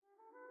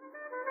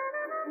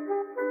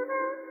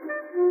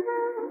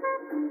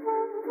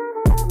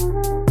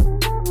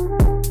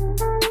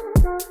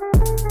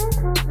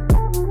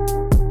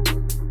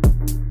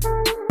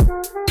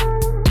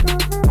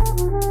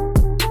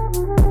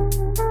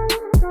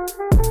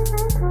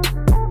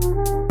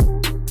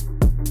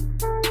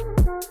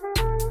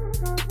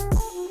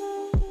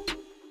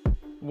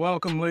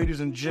Welcome,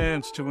 ladies and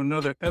gents, to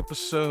another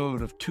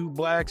episode of Two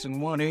Blacks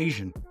and One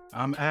Asian.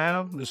 I'm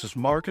Al, this is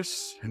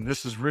Marcus, and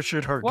this is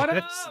Richard Hargis. What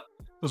up?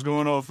 What's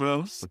going on,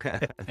 fellas?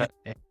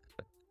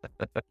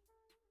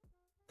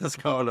 What's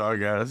going on,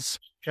 guys?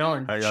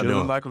 Chilling. How y'all Chilling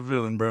doing? like a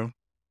villain, bro.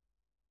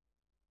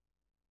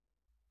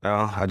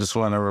 I just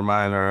want to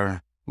remind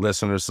our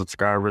listeners,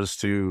 subscribers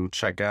to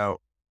check out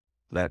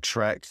that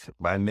track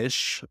by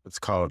Nish. It's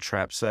called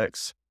Trap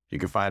Sex. You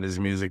can find his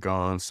music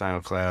on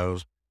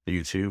SoundCloud,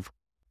 YouTube.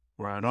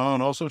 Right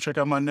on. Also, check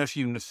out my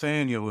nephew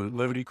Nathaniel at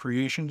Levity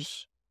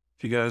Creations.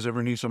 If you guys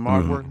ever need some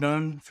artwork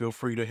done, feel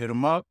free to hit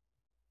him up.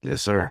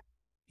 Yes, sir.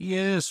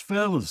 Yes,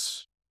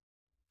 fellas.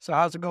 So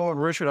how's it going,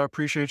 Richard? I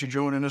appreciate you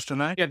joining us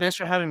tonight. Yeah, thanks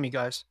for having me,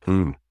 guys.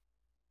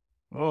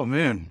 Oh,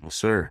 man. Yes,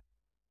 sir.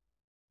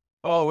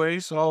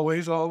 Always. So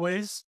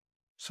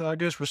I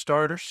guess for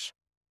starters,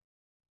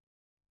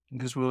 I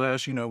guess we'll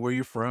ask, where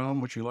you're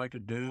from, what you like to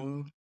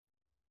do.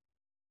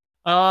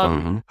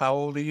 How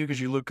old are you?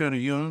 Because you look kind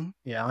of young.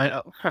 Yeah, I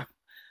know.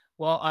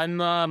 Well, I'm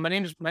my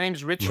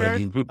name's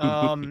Richard.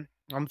 I'm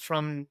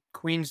from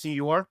Queens, New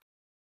York.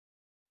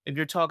 If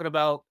you're talking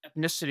about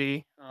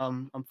ethnicity,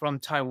 I'm from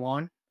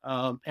Taiwan.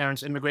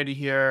 Parents immigrated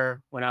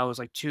here when I was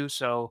like 2,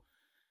 so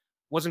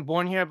wasn't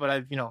born here, but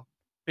I've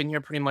been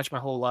here pretty much my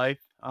whole life.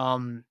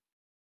 What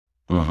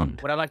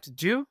I like to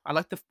do, I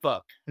like to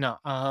fuck. No,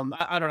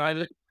 I don't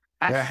know.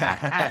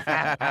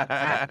 I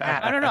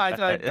don't know.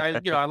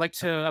 I like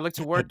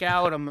to work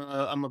out.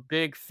 I'm a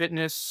big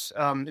fitness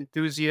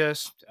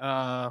enthusiast.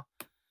 I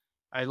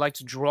like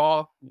to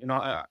draw.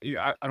 I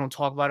don't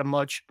talk about it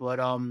much, but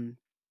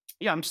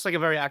yeah, I'm just like a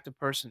very active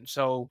person.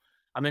 So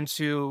I'm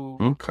into.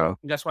 Okay.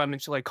 That's why I'm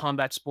into like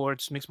combat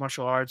sports, mixed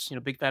martial arts.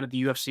 Big fan of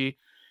the UFC,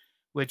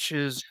 which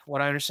is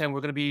what I understand we're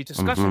going to be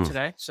discussing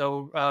today.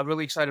 So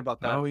really excited about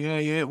that. Oh,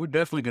 yeah. We're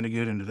definitely going to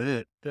get into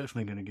that.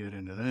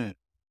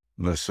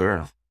 Yes,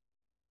 sir.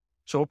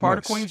 So what part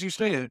of Nice. Queens you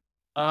stay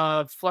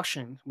at?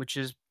 Flushing, which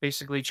is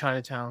basically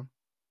Chinatown.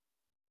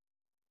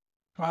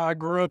 I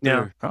grew up Yeah.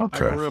 there. I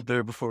Okay. grew up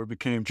there before it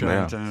became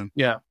Chinatown.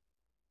 Yeah.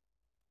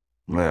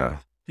 Yeah.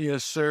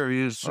 Yes, sir.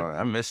 Yes, Oh, sir.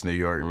 I miss New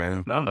York,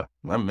 man. I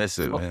miss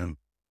it, Oh. man.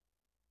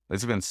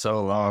 It's been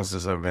so long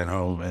since I've been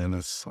home, man. I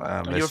miss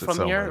You're it from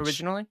so here much.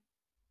 originally?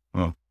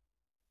 Oh.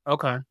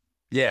 Okay.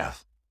 Yeah.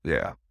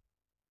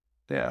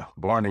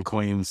 Born in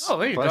Queens. Oh,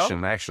 there you go.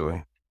 Flushing,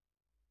 actually.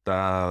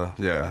 The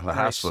Nice.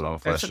 hospital in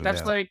Flushing.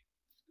 That's yeah. like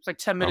it's like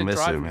 10 I minute miss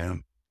drive. it,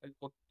 man. Like,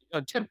 well,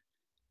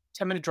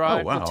 10-minute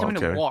drive. wow,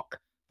 10-minute okay. walk.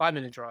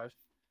 5-minute drive.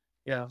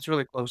 Yeah, it's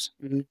really close.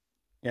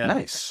 Yeah.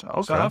 Nice.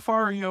 Okay. So how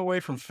far are you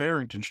away from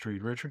Farrington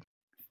Street, Richard?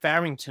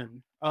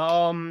 Farrington.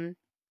 Walking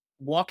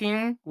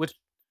with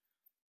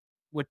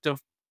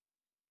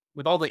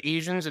all the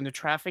Asians and the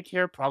traffic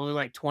here, probably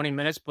like 20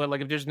 minutes. But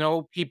like if there's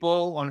no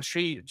people on the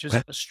street,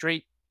 just a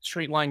straight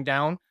line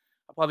down,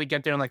 I'll probably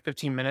get there in like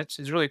 15 minutes.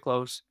 It's really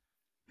close.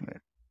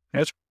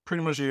 That's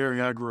pretty much the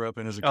area I grew up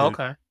in as a kid. Oh,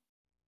 okay.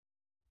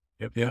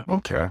 Yep, yeah.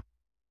 Okay.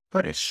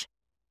 Nice.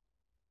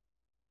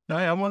 Now,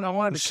 I wanted to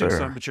Yes, kick sir.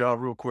 something with y'all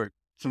real quick.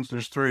 Since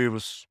there's 3 of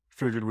us,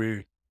 figured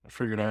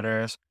I'd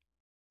ask.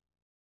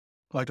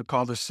 I like to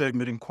call this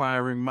segment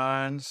Inquiring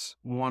Minds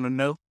Want to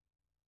Know.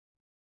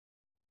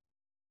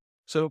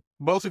 So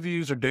both of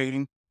you are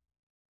dating.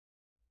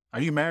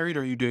 Are you married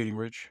or are you dating,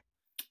 Rich?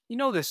 You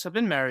know this. I've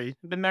been married.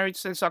 I've been married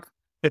since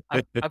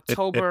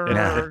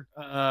October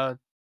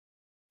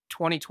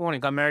 2020.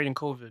 Got married in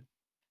COVID.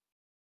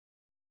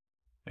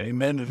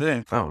 Amen to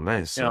that. Oh,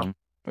 nice. Yeah.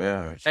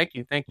 Yeah. Thank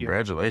you.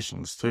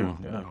 Congratulations, too.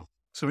 Yeah.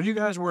 So when you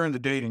guys were in the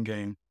dating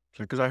game,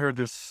 because I heard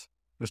this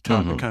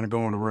topic kind of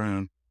going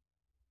around.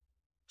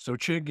 So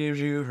chick gives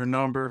you her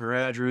number, her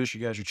address. You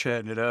guys are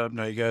chatting it up.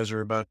 Now you guys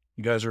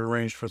are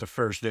arranged for the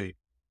first date.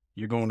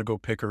 You're going to go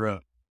pick her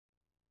up.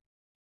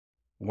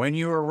 When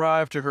you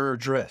arrive to her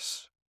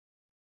address,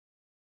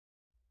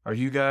 are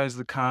you guys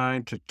the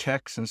kind to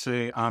text and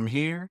say, I'm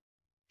here,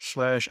 /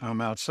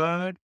 I'm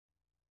outside?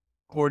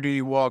 Or do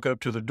you walk up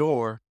to the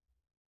door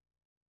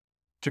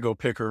to go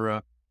pick her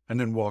up and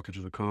then walk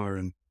into the car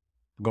and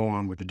go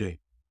on with the date?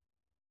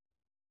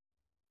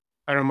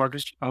 I don't know,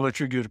 Marcus. I'll let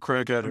you get a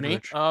crack at it, Me?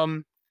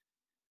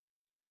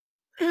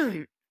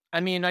 Rich. I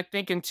mean, I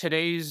think in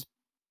today's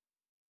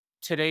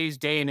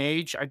day and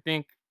age, I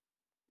think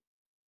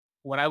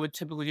what I would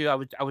typically do, I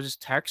would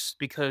just text,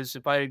 because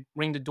if I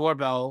ring the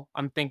doorbell,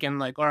 I'm thinking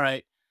like, all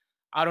right,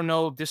 I don't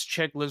know if this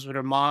chick lives with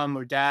her mom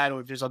or dad,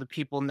 or if there's other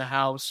people in the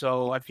house.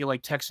 So I feel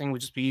like texting would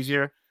just be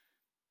easier.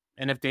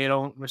 And if they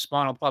don't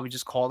respond, I'll probably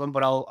just call them.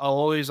 But I'll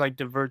always like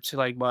divert to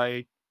like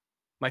my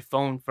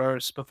phone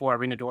first before I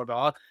ring the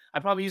doorbell. I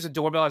probably use the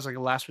doorbell as like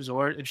a last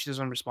resort if she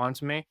doesn't respond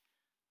to me.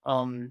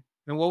 And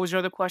what was your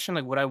other question?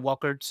 Like, would I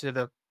walk her to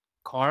the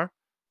car?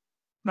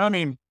 No, I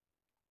mean,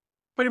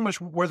 pretty much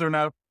whether or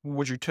not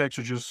would you text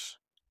or just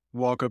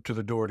walk up to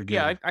the door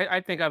together. Yeah,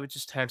 I think I would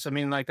just text. I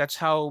mean, like that's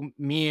how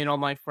me and all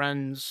my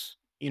friends,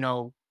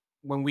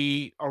 when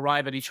we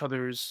arrive at each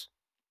other's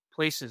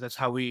places, that's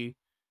how we,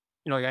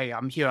 hey,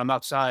 I'm here, I'm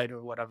outside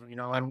or whatever.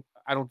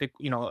 I don't think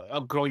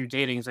a girl you're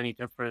dating is any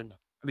different.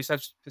 At least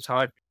that's how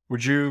I.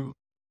 Would you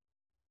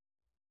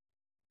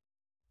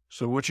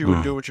So what you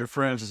would do with your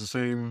friends is the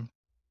same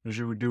as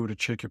you would do with a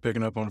chick you're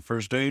picking up on the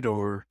first date,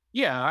 or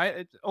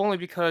Yeah, only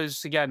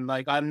because again,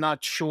 like I'm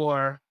not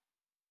sure.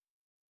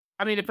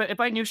 I mean, if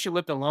I knew she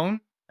lived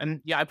alone,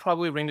 and yeah, I'd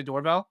probably ring the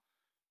doorbell.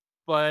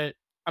 But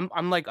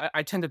I'm like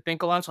I tend to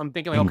think a lot, so I'm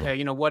thinking like,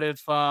 okay, what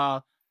if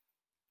her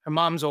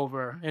mom's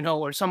over,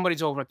 or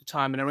somebody's over at the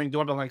time, and I ring the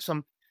doorbell, like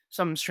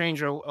some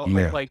stranger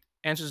Yeah. like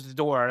answers the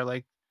door,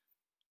 like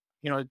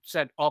it's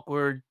that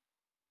awkward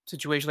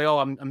situation, like, oh,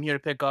 I'm here to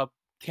pick up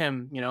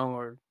Kim,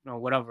 or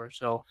whatever.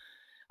 So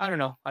I don't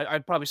know.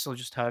 I'd probably still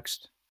just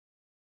text.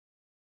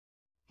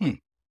 hmm,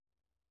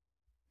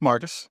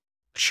 Marcus?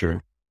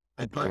 Sure.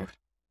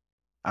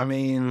 I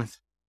mean,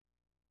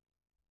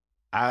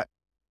 I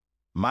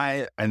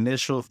my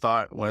initial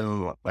thought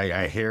when like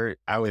I hear it,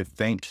 I would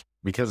think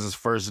because it's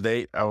first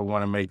date, I would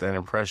want to make that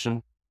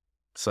impression.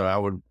 So I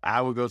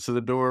would go to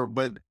the door.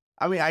 But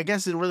I mean, I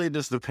guess it really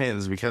just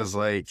depends because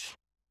like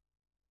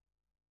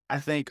I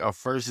think a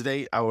first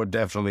date, I would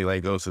definitely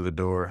like go to the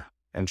door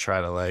and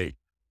try to like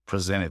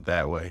present it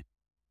that way.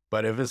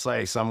 But if it's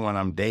like someone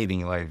I'm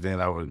dating, like then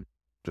I would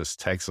just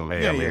text them,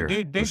 "Hey, Yeah, I'm yeah. here,"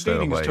 instead of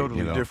Dating is like,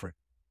 totally different.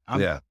 I'm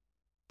yeah.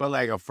 But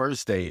like a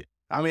first date,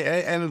 I mean,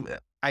 and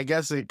I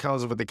guess it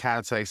comes with the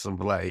context of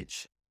like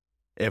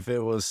if it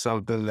was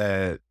something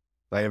that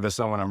like if it's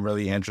someone I'm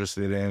really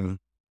interested in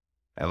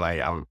and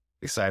like I'm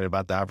excited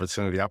about the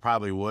opportunity, I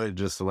probably would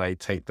just to like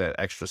take that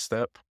extra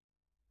step.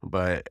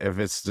 But if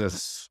it's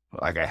just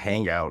like a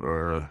hangout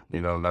or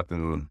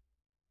nothing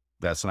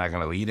that's not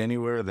gonna lead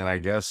anywhere, then I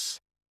guess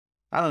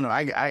I don't know.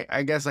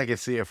 I guess I could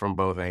see it from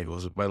both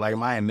angles. But like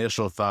my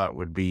initial thought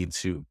would be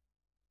to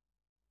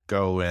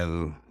go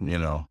and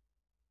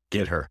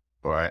get her,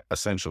 or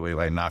essentially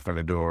like knock on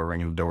the door,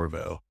 ring the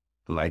doorbell,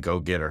 like go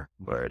get her.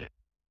 But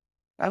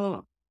I don't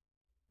know.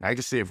 I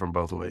can see it from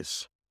both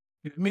ways.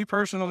 Me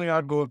personally,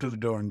 I'd go up to the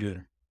door and get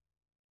her.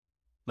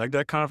 Like that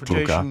Okay.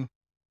 confrontation,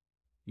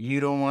 you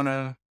don't want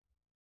to.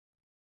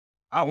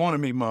 I want to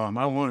meet mom.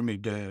 I want to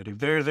meet dad. If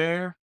they're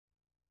there,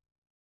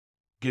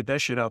 get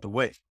that shit out the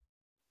way.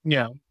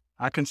 Yeah.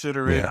 I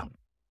consider it. Yeah.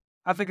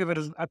 I think of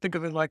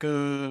it like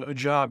a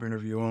job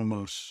interview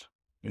almost.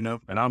 And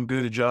I'm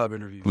good at job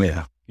interviews.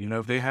 Yeah.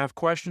 If they have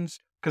questions,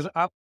 because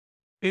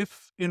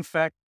if in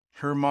fact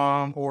her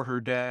mom or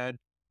her dad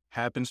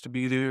happens to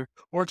be there,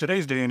 or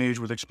today's day and age,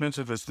 with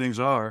expensive as things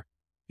are,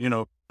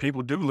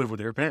 people do live with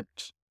their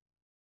parents.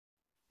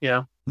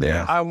 Yeah.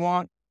 Yeah. I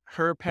want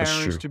her That's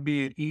parents true. to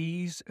be at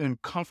ease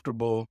and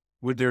comfortable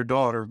with their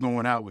daughter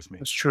going out with me.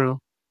 That's true.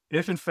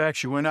 If in fact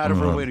she went out of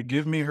her way to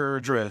give me her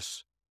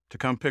address to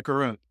come pick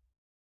her up,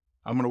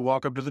 I'm going to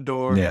walk up to the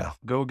door, Yeah.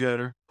 go get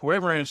her,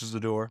 whoever answers the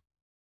door,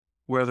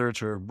 whether it's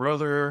her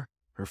brother,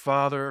 her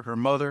father, her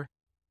mother,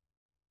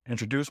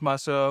 introduce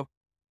myself.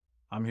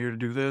 I'm here to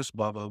do this,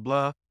 blah, blah,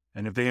 blah.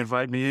 And if they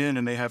invite me in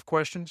and they have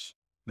questions,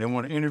 they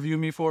want to interview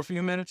me for a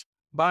few minutes,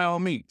 by all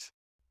means.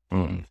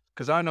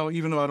 Because I know,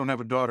 even though I don't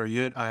have a daughter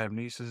yet, I have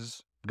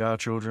nieces,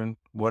 godchildren,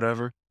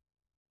 whatever.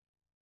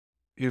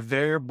 If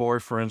their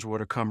boyfriends were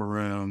to come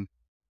around,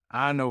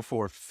 I know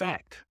for a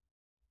fact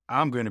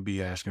I'm going to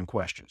be asking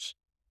questions.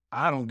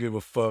 I don't give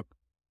a fuck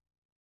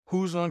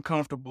who's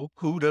uncomfortable,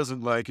 who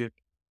doesn't like it.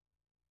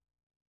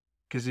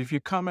 Because if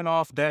you're coming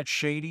off that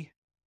shady,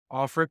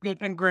 off rip,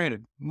 and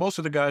granted, most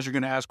of the guys you're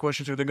going to ask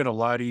questions to, they're going to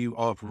lie to you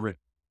off rip.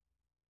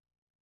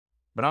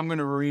 But I'm going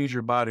to read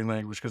your body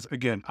language because,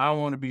 again, I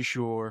want to be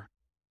sure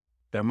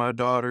that my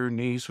daughter,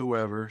 niece,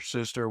 whoever,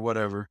 sister,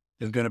 whatever,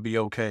 is going to be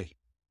okay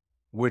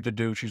with the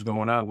dude she's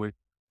going out with.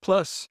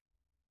 Plus,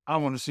 I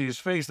want to see his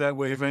face. That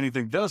way, if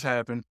anything does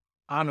happen,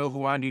 I know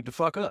who I need to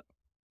fuck up.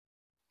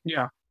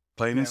 Yeah.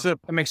 Plain and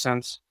simple. That makes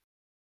sense.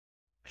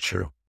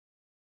 True.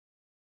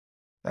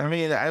 I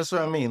mean, that's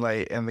what I mean.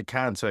 Like, in the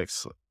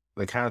context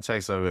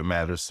of it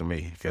matters to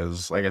me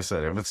because, like I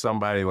said, if it's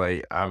somebody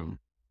like I'm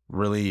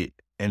really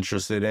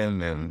interested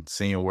in and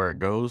seeing where it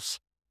goes,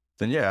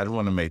 then yeah, I'd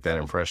want to make that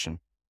impression.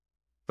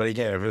 But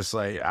again, if it's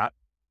like I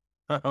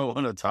don't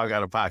want to talk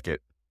out of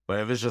pocket, but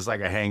if it's just like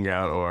a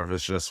hangout or if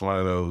it's just one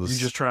of those, You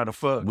just trying to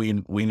fuck. we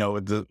know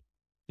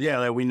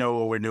like we know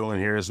what we're doing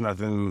here. There's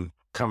nothing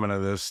coming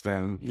of this.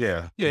 Then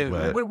yeah, Yeah,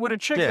 but with a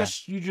chick yeah.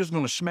 that you just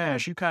going to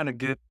smash, you kind of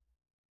get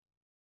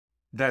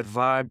that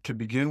vibe to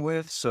begin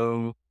with.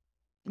 So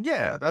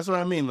Yeah, that's what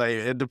I mean. Like,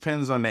 it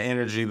depends on the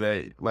energy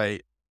that,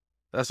 like,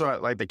 that's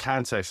what, like, the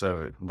context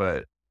of it.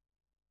 But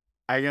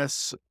I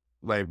guess,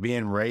 like,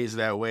 being raised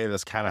that way,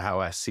 that's kind of how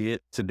I see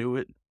it to do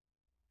it.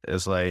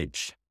 It's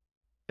like,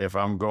 if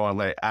I'm going,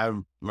 like, I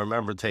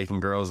remember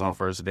taking girls on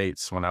first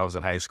dates when I was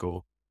in high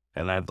school,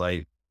 and I'd,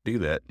 like, do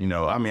that.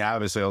 I mean,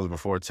 obviously, it was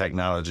before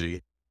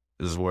technology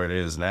is where it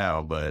is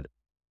now, but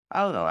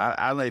I don't know.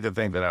 I like to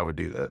think that I would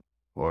do that.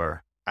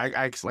 Or, like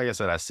I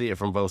said, I see it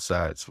from both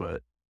sides,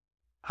 but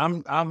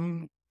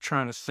I'm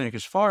trying to think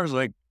as far as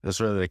like that's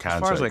really the as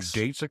context. far as like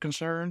dates are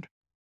concerned.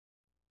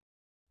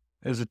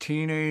 As a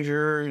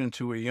teenager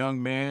into a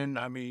young man,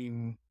 I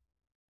mean,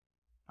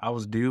 I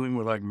was dealing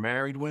with like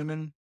married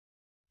women.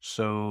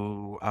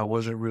 So I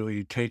wasn't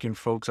really taking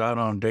folks out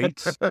on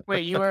dates.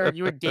 Wait, you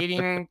were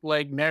dating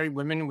like married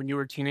women when you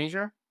were a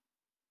teenager?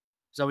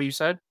 Is that what you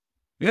said?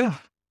 Yeah.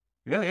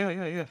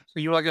 Yeah. So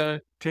you were like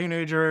a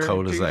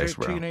Cold as ice,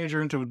 bro.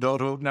 Teenager into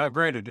adulthood. Now,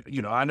 granted,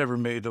 I never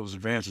made those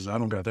advances. I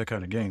don't got that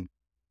kind of game.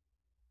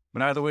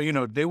 But either way,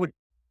 they would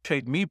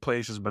take me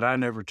places, but I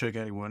never took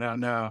anyone out.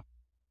 Now,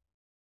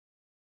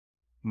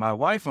 my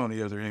wife, on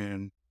the other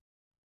hand,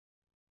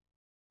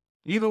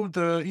 even with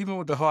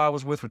the hoe I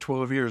was with for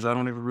 12 years, I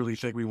don't even really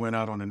think we went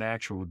out on an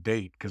actual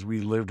date because we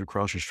lived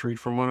across the street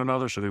from one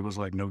another, so there was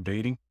like no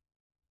dating.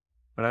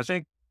 But I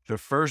think the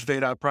first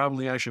date I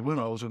probably actually went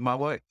on was with my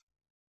wife.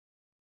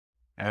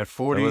 At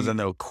 40. There wasn't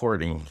no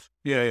courting.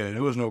 Yeah,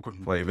 there was no.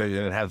 Like, they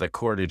didn't have to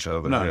court each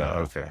other. No, yeah, no.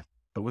 okay.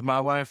 But with my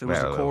wife, there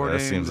was the That courting,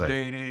 seems the like-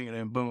 dating, and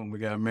then boom, we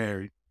got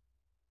married.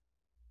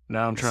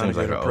 Now I'm trying Seems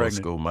to like get an her old pregnant.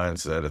 school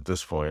mindset at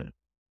this point.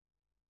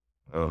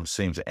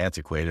 Seems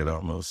antiquated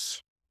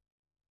almost.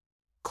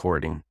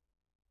 Courting.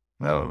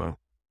 I don't know.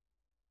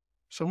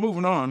 So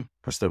moving on,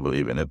 I still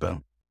believe in it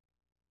though.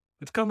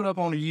 it's coming up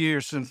on a year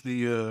since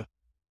the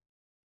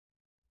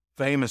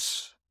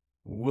famous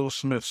Will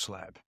Smith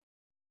slap.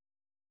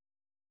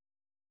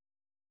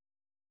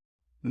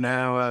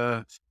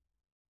 Now,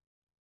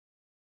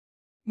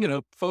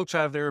 folks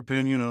have their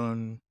opinion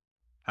on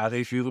how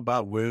they feel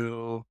about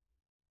Will.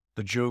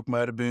 The joke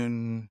might have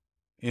been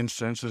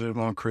insensitive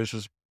on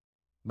Chris's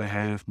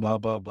behalf, blah,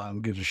 blah, blah.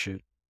 Who gives a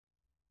shit?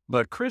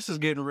 But Chris is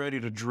getting ready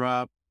to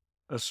drop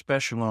a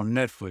special on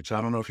Netflix.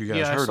 I don't know if you guys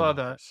Yeah, I heard saw about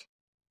that. this.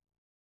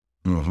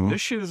 Mm-hmm.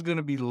 This shit is going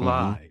to be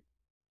live.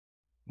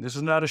 This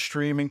is not a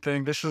streaming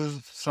thing. This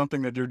is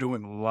something that they're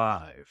doing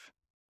live.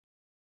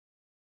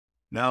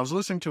 Now, I was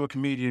listening to a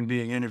comedian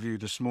being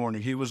interviewed this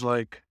morning. He was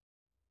like,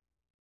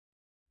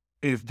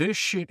 if this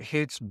shit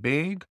hits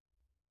big,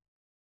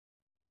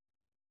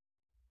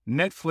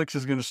 Netflix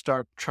is going to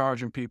start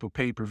charging people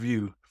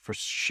pay-per-view for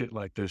shit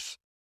like this.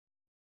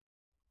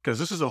 Because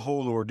this is a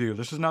whole ordeal.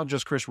 This is not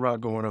just Chris Rock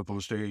going up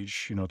on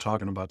stage,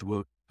 talking about the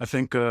Will. I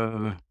think,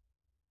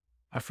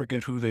 I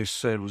forget who they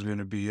said was going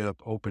to be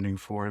up opening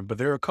for him, but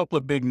there are a couple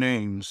of big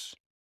names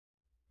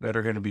that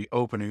are going to be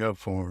opening up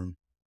for him.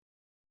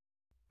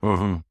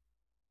 Mm-hmm.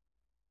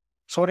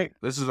 So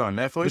This is on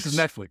Netflix? This is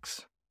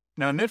Netflix.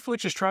 Now,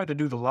 Netflix has tried to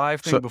do the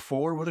live thing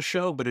before with a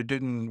show, but it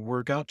didn't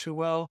work out too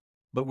well.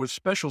 But with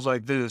specials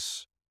like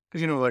this,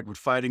 because, like with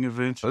fighting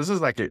events. So this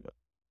is like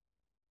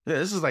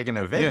this is like an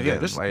event. Yeah.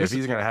 Then. If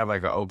he's going to have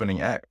like an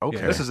opening act. Okay.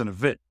 Yeah, this is an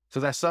event.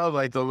 So that sounds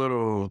like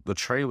the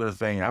trailer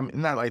thing. I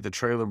mean, not like the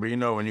trailer, but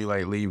when you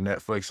like leave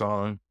Netflix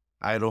on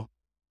idle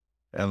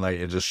and like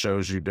it just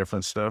shows you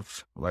different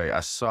stuff. Like I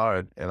saw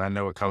it and I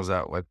know it comes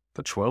out like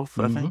the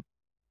 12th, I think,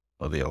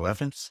 or the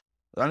 11th.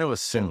 I know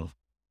it's soon.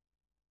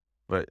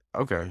 But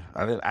okay,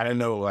 I didn't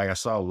know. Like I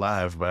saw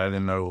live, but I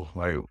didn't know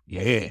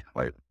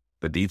like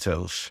the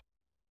details.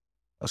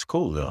 That's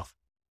cool though.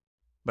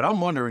 But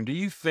I'm wondering, do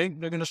you think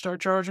they're going to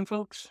start charging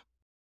folks?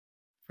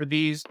 For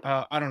these,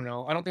 I don't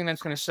know. I don't think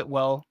that's going to sit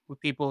well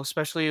with people,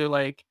 especially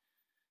like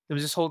there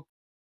was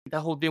that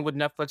whole thing with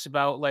Netflix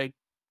about like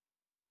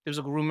there was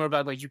a rumor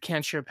about like you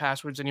can't share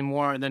passwords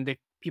anymore, and then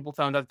people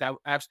found out that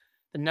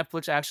the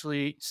Netflix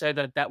actually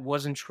said that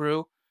wasn't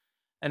true,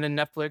 and then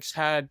Netflix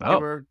had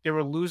they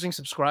were losing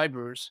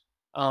subscribers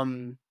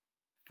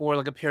for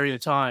like a period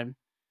of time.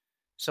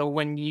 So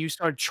when you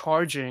start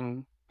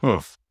charging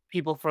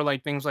people for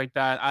like things like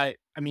that,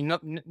 I mean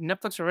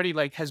Netflix already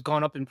like has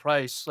gone up in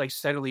price like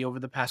steadily over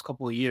the past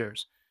couple of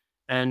years,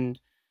 and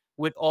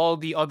with all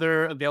the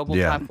other available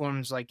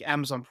platforms like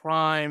Amazon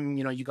Prime,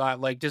 you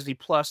got like Disney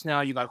Plus now,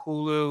 you got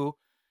Hulu,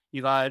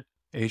 you got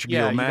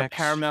HBO Max, you got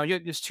Paramount.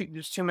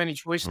 There's too many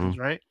choices,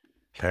 right?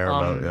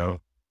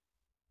 Paramount,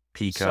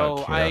 Peacock.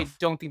 So I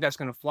don't think that's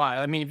gonna fly.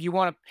 I mean, if you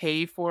want to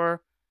pay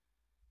for,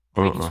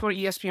 you can go to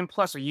ESPN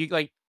Plus, or you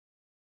could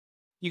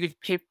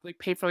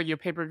pay for your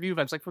pay-per-view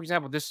events. Like for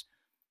example, this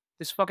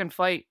fucking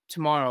fight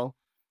tomorrow,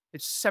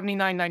 it's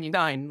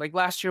 $79.99. Like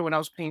last year when I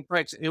was paying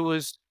price, it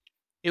was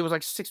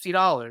like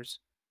 $60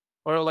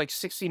 or like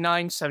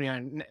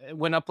 $69.79. It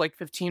went up like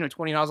 $15 or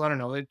 $20. I don't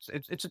know. It's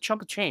a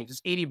chunk of change.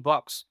 It's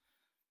 $80.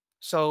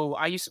 So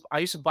I used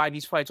to buy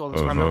these fights all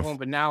the time at home,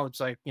 but now it's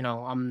like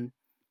I'm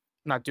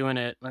not doing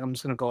it. Like I'm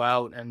just gonna go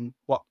out and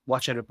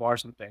watch at a bar or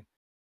something.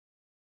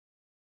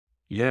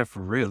 Yeah,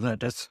 for real.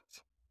 That's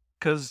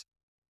because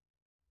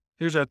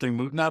here's that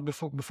thing. Now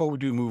before we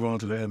do move on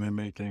to the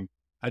MMA thing,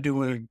 I do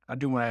want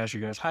to ask you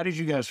guys, how did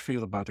you guys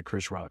feel about the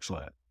Chris Rock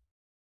slap?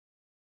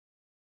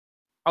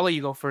 I'll let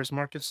you go first,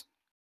 Marcus.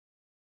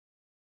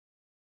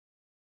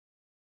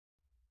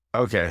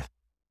 Okay.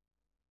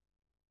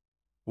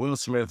 Will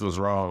Smith was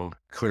wrong,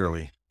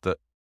 clearly.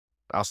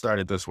 I'll start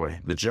it this way.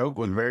 The joke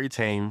was very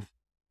tame.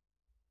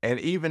 And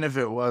even if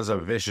it was a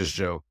vicious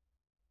joke,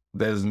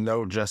 there's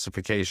no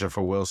justification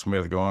for Will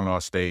Smith going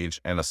on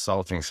stage and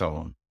assaulting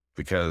someone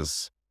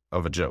because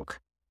of a joke.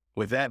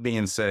 With that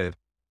being said,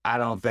 I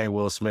don't think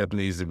Will Smith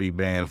needs to be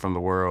banned from the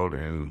world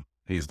and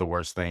he's the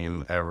worst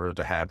thing ever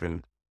to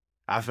happen.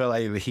 I feel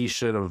like he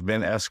should have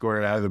been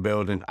escorted out of the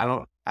building.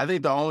 I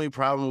think the only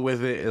problem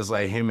with it is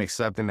like him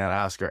accepting that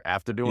Oscar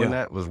after doing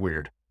that was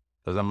weird.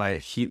 Because I'm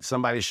like,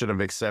 somebody should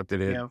have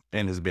accepted it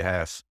in his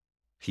behalf.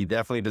 He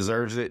definitely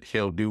deserves it.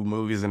 He'll do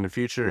movies in the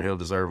future. He'll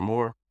deserve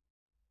more.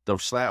 The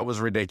slap was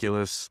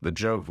ridiculous. The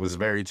joke was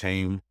very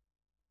tame.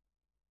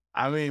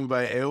 I mean,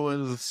 but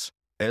it's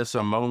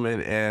a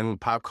moment in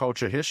pop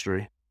culture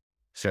history.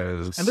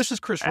 And this is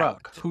Chris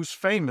Rock, who's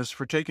famous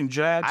for taking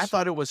jabs. I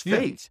thought it was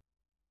fake.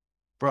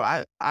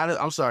 Bro,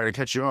 I'm sorry to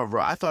cut you off,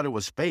 bro. I thought it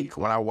was fake.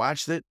 When I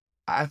watched it,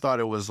 I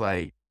thought it was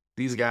like,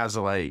 these guys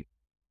are like,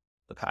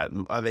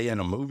 are they in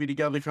a movie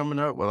together coming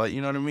up? Well, like,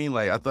 you know what I mean?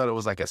 Like, I thought it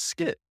was like a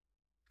skit.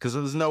 Because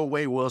there's no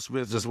way Will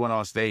Smith just went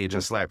on stage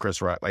and slapped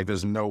Chris Rock. Like,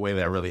 there's no way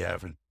that really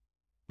happened.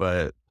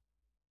 But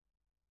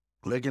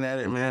looking at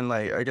it, man,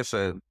 like I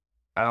said,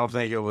 I don't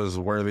think it was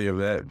worthy of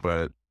that.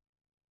 But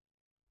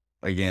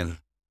again,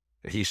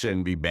 he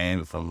shouldn't be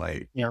banned from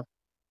like,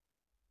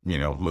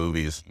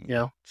 movies,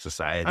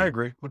 society. I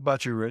agree. What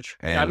about you, Rich?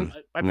 And,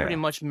 I pretty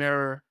much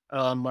mirror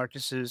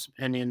Marcus's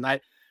opinion.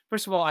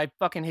 First of all, I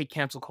fucking hate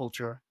cancel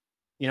culture.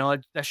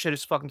 That shit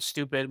is fucking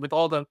stupid. With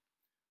all the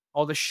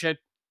shit,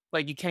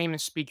 like you can't even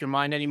speak your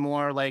mind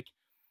anymore. Like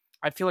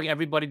I feel like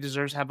everybody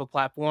deserves to have a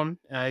platform.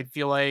 And I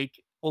feel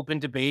like open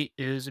debate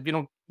is, if you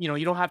don't,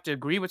 you don't have to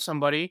agree with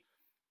somebody,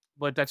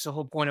 but that's the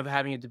whole point of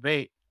having a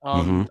debate.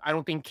 I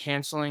don't think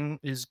canceling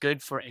is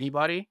good for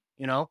anybody,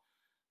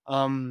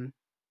 But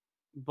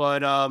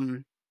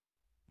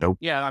Nope.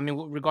 yeah, I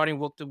mean, regarding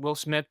the Will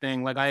Smith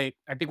thing, like I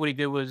think what he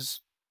did was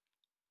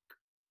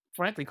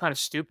frankly kind of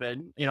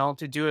stupid,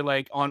 to do it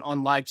like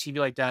on live TV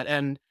like that.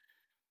 And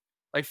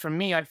like for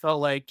me, I felt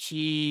like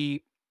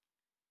he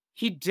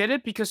did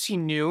it because he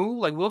knew,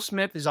 like, Will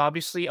Smith is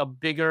obviously a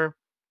bigger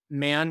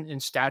man in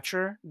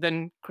stature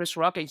than Chris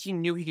Rock, and he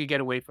knew he could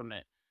get away from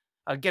it,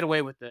 get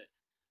away with it.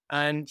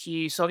 And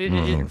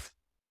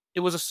it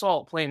was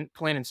assault, plain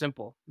and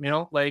simple.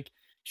 Like,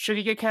 should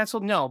he get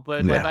canceled? No,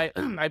 but like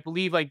I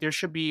believe like there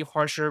should be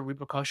harsher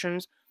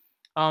repercussions.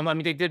 I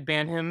mean, they did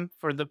ban him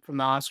from the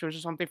Oscars or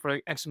something for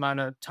like X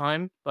amount of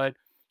time, but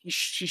he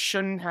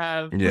shouldn't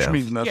have. Which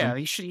means nothing. Yeah,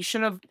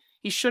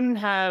 he shouldn't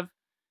have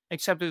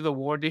accepted the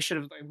award. They should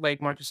have,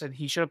 like Marcus said,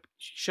 he should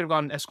have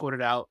gotten escorted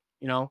out.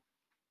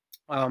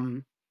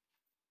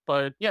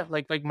 But yeah,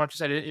 like Marcus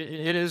said,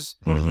 it is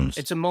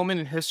it's a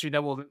moment in history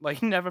that we'll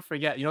like never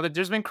forget. That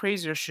there's been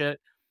crazier shit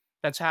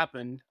that's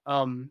happened,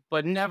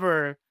 but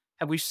never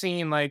have we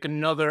seen like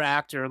another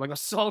actor like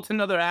assault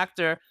another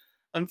actor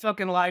on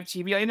fucking live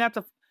TV. I didn't have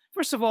to.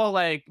 First of all,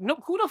 like, no,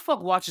 who the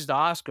fuck watches the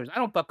Oscars? I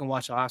don't fucking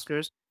watch the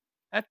Oscars.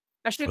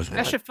 That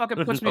shit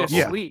fucking puts me to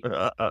sleep.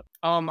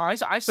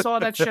 I saw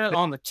that shit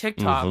on the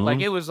TikTok. Like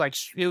it was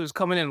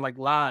coming in like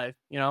live,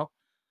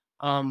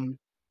 But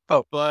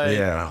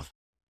yeah,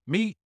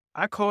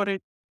 I caught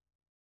it.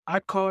 I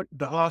caught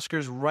the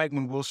Oscars right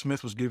when Will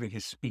Smith was giving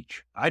his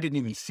speech. I didn't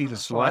even see the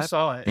slap. I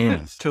saw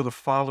it till the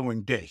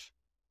following day.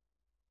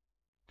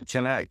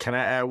 Can I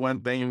add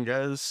one thing,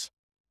 guys?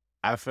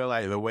 I feel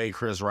like the way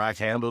Chris Rock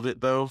handled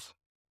it though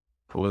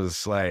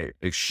was like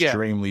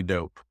extremely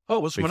dope. Oh,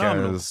 it was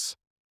phenomenal.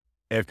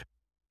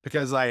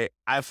 Because like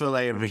I feel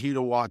like if he'd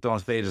have walked on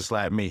stage and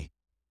slapped me,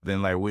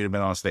 then like we'd have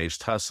been on stage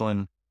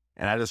tussling.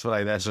 And I just feel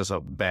like that's just a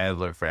bad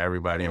look for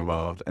everybody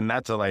involved. And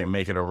not to like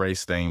make it a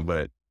race thing,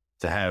 but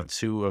to have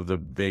two of the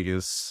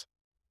biggest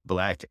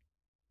black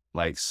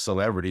like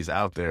celebrities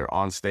out there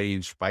on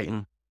stage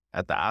fighting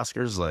at the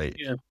Oscars, like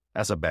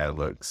that's a bad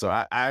look. So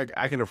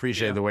I can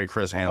appreciate the way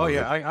Chris handled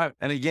it.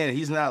 And again,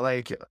 he's not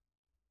like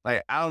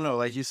I don't know,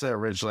 like you said,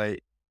 Rich,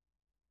 like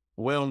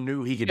Will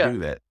knew he could do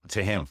that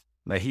to him.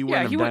 Like he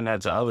wouldn't have done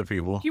that to other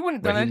people. He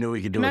wouldn't have done he it. knew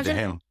he could do it to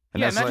him.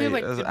 And imagine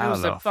like if it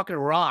was the fucking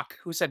Rock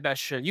who said that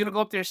shit. You gonna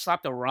go up there and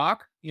slap the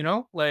Rock?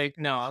 Like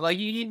no, like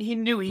he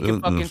knew he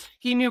could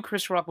he knew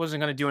Chris Rock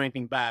wasn't gonna do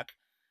anything back.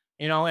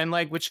 And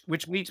like which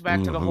leads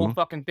back to the whole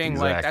fucking thing.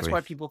 Exactly. Like that's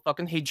why people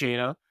fucking hate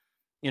Jada.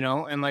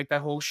 And like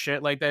that whole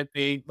shit, like that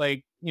they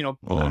like,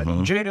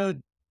 Jada's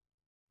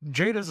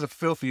a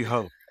filthy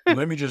hoe.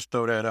 Let me just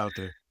throw that out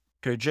there.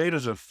 Okay,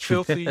 Jada's a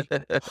filthy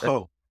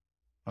hoe.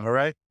 All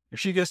right? If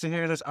she gets to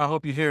hear this, I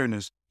hope you're hearing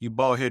this, you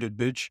bald-headed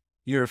bitch.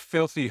 You're a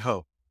filthy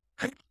hoe.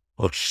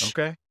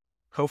 Okay?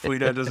 Hopefully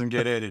that doesn't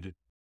get edited.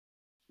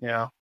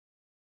 Yeah.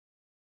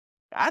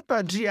 I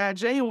thought G.I.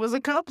 Jane was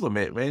a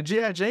compliment, man.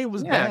 G.I. Jane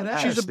was badass.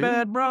 She's a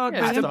bad broad.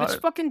 It's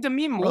fucking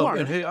Demi Moore.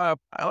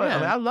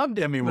 I love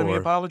Demi Moore. Let me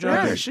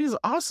apologize. Yeah, she's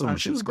awesome.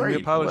 She was great. Let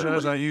me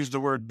apologize. I used the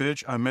word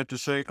bitch. I meant to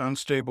say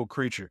unstable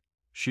creature.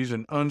 She's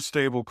an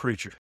unstable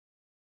creature.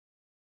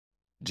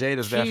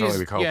 Jada's definitely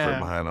the culprit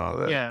behind all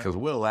that. Yeah. Because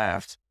Will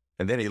laughed,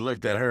 and then he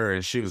looked at her,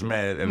 and she was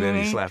mad, and then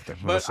he slapped her.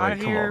 But like, I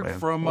hear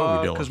come on,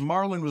 from, because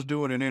Marlon was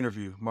doing an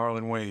interview,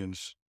 Marlon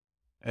Wayans,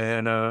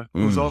 and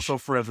who's also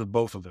friends with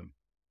both of them.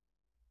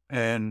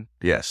 And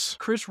yes,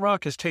 Chris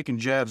Rock has taken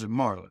jabs at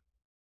Marlon.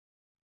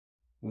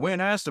 When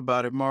asked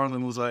about it,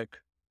 Marlon was like,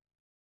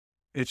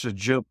 it's a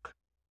joke.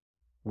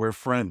 We're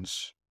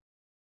friends.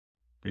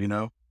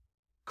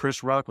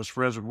 Chris Rock was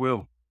friends with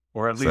Will,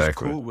 or at least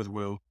cool with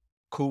Will,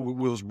 cool with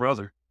Will's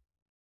brother.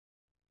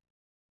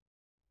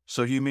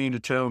 So you mean to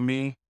tell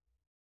me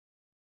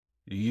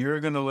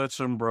you're going to let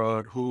some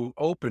broad who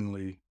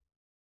openly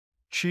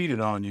cheated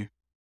on you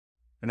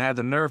and had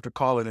the nerve to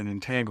call it an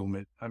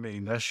entanglement? I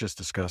mean, that's just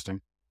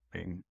disgusting. I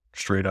mean,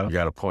 straight up. You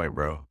got a point,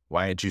 bro.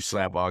 Why didn't you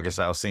slap August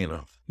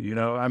Alsina? You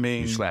know, I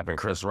mean, You slapping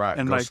Chris Rock.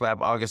 and Go like,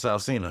 slap August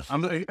Alsina.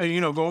 He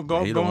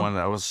the one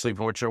that was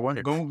sleeping with your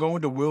wife.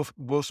 Going to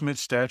Will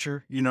Smith's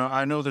stature, you know,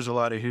 I know there's a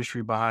lot of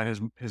history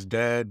behind his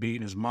dad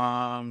beating his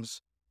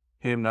moms,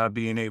 him not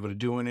being able to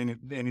do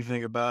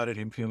anything about it,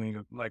 him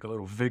feeling like a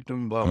little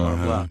victim, blah, blah,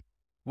 blah.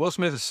 Will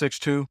Smith is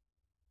 6'2".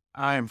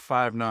 I am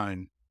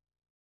 5'9".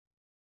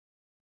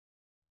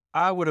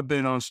 I would have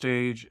been on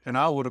stage and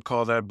I would have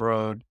called that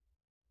broad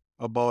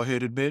a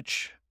bald-headed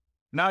bitch.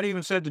 Not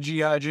even said the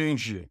G.I. Jane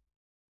shit.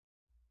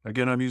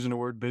 Again, I'm using the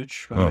word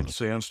bitch. I like to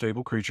say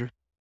unstable creature.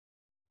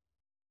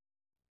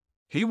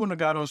 He wouldn't have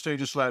got on stage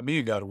and slapped me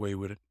and got away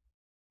with it.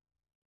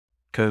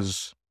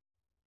 Because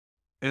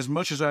as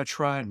much as I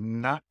tried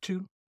not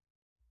to,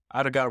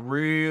 I'd have got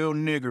real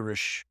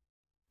niggerish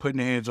putting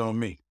hands on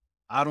me.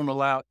 I don't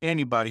allow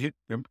anybody.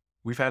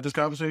 We've had this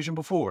conversation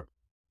before.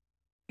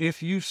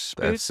 If you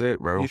spit, that's it,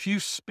 bro. If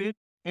you spit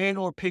and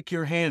or pick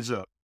your hands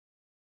up,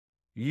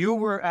 you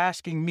were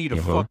asking me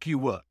to fuck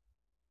you up.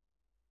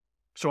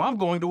 So I'm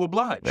going to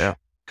oblige. Yeah.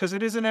 Because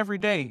it isn't every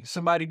day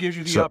somebody gives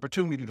you the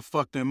opportunity to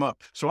fuck them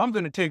up. So I'm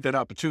going to take that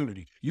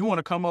opportunity. You want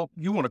to come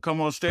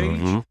on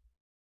stage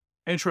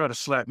and try to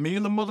slap me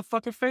in the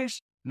motherfucking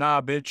face?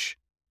 Nah, bitch.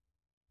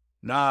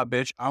 I'm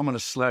going to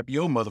slap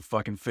your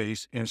motherfucking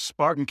face and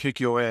Spartan kick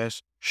your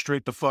ass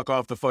straight the fuck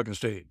off the fucking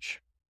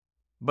stage.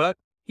 But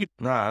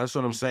nah, that's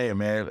what I'm saying,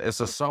 man. It's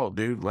assault,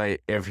 dude.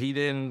 Like, if he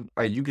didn't,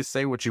 like, you can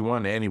say what you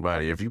want to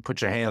anybody. If you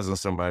put your hands on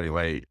somebody,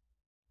 like,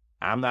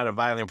 I'm not a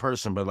violent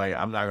person, but, like,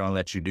 I'm not going to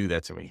let you do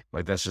that to me.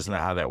 Like, that's just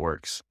not how that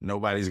works.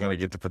 Nobody's going to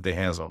get to put their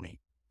hands on me.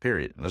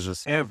 Period. That's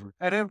just ever.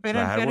 And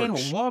then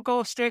walk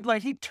off stage,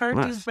 like, he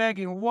turned his back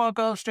and walk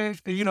off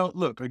stage. You know,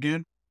 look,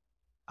 again,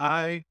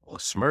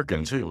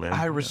 smirking too, man.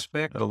 I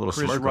respect a little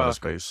Chris smirk Rock on his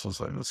face. I was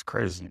like, that's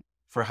crazy.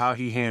 For how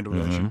he handled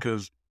that shit,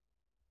 because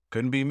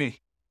couldn't be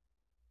me.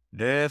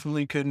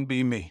 Definitely couldn't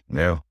be me.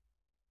 Yeah.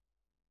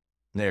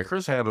 Yeah,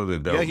 Chris handled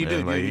it dope. Yeah, he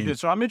did. Like, he did.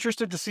 So I'm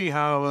interested to see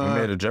how he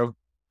made a joke.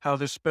 How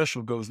this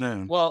special goes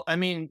down. Well, I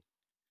mean,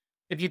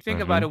 if you think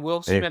about it,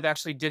 Will Smith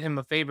actually did him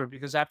a favor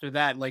because after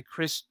that, like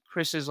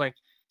Chris's like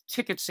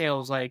ticket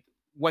sales like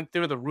went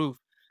through the roof.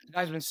 The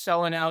guy's been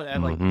selling out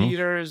at like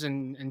theaters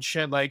and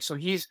shit. Like, so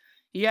he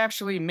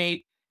actually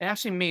made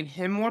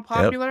him more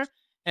popular,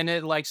 and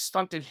it like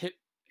stunted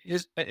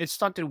it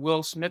stunted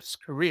Will Smith's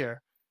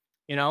career.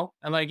 You know,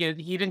 and like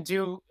he didn't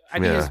do. I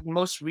think his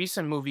most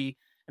recent movie,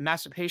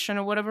 Emancipation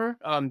or whatever,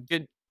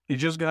 He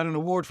just got an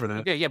award for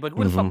that. Yeah, but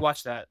who the fuck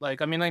watched that?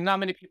 Like, I mean, like not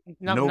many people.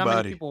 Not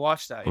many people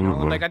watch that. You know,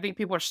 and, like I think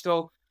people are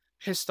still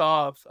pissed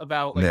off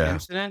about like the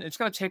incident. It's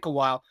gonna take a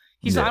while.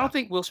 I don't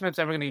think Will Smith's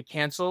ever gonna get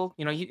canceled.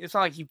 You know, it's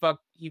not like he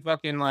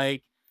fucking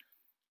like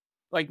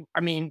I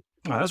mean,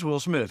 that's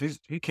Will Smith.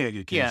 He can't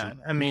get canceled.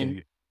 Yeah, I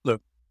mean,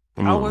 look.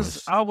 I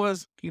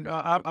was, you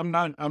know, I'm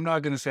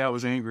not gonna say I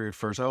was angry at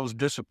first. I was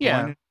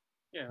disappointed.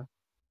 Yeah.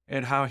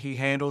 At how he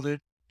handled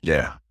it.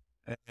 Yeah.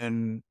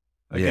 And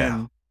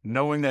again,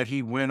 knowing that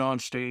he went on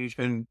stage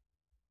and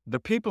the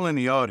people in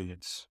the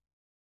audience,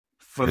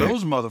 for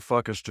those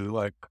motherfuckers to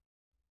like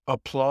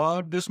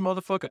applaud this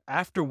motherfucker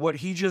after what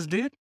he just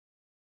did.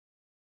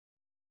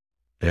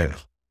 Yeah.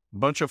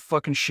 Bunch of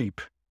fucking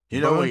sheep.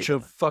 Bunch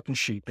of fucking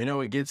sheep. You know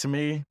what gets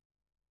me?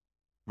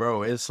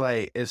 Bro, it's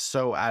like, it's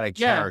so out of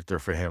character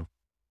for him.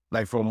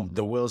 Like from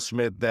the Will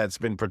Smith that's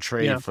been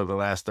portrayed for the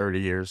last 30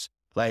 years.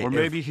 Like, or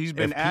maybe he's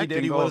been acting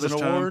Diddy all this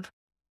time. Award,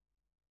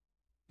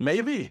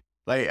 maybe.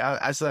 Like,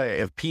 I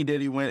say, if P.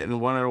 Diddy went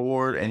and won an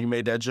award and he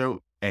made that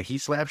joke and he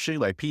slaps you,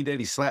 like, P.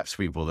 Diddy slaps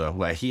people, though.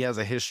 Like, he has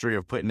a history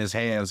of putting his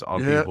hands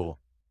on people.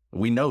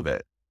 We know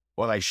that.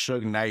 Or, like,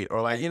 Suge Knight. Or,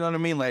 like, you know what I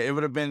mean? Like, it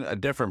would have been a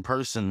different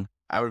person.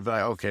 I would be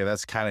like, okay,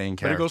 that's kind of in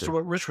character. But it goes to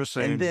what Rich was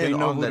saying. And then they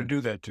know who to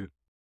do that to.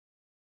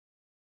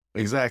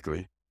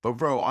 Exactly. But,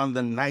 bro, on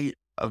the night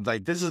of,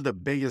 like, this is the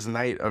biggest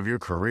night of your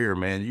career,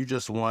 man. You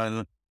just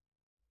won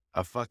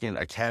a fucking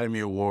Academy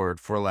Award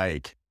for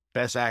like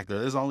best actor.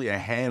 There's only a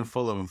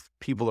handful of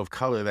people of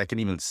color that can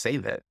even say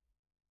that.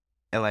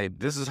 And like,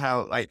 this is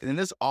how, like, and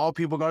this all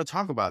people are going to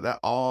talk about.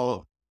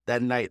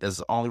 That night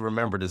is only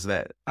remembered as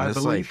that. And I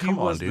believe he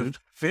was the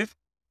fifth.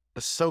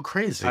 It's so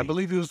crazy. I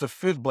believe he was the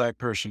fifth black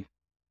person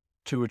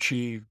to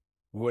achieve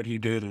what he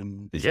did.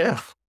 And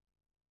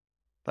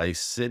like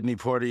Sidney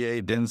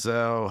Poitier,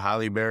 Denzel,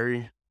 Halle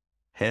Berry,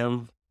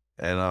 him,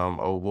 and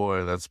oh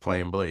boy, that's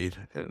playing Blade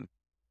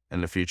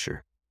in the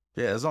future.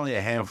 Yeah, there's only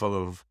a handful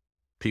of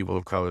people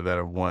of color that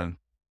have won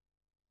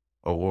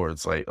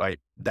awards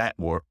like that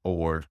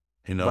award.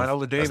 You know,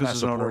 Viola Davis that's not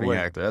is on her supporting way.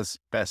 actor. That's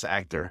best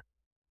actor.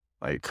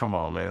 Like, come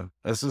on, man.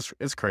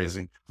 It's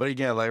crazy. But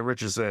again, like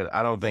Richard said,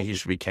 I don't think he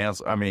should be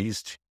canceled. I mean,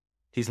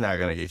 he's not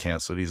gonna get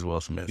canceled. He's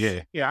Will Smith.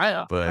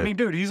 Yeah. I mean,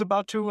 dude, he's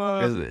about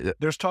to.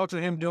 There's talks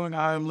of him doing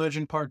I Am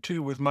Legend Part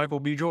 2 with Michael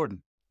B.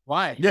 Jordan.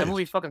 Why? That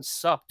movie fucking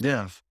sucked.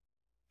 Yeah.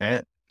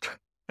 And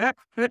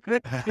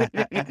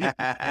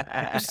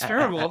It was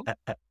terrible.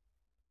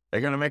 They're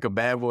gonna make a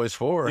Bad Boys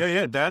 4.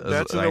 Yeah,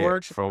 that's in the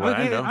works. From what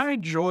I know. I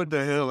enjoyed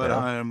the hell out of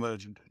Yeah. I Am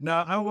Legend.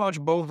 Now I watched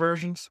both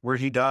versions where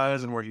he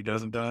dies and where he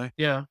doesn't die.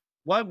 Yeah.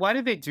 Why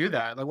did they do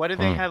that? Like, why did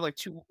they Hmm. have like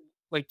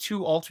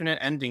two alternate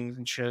endings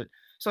and shit?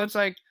 So it's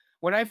like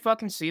when I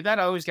fucking see that,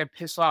 I always get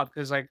pissed off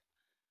because like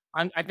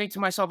I think to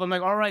myself, I'm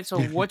like, all right,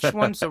 so which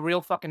one's the real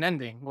fucking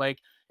ending? Like,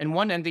 in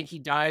one ending he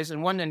dies,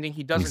 in one ending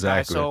he doesn't die.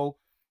 Exactly. So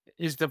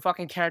is the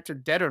fucking character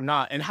dead or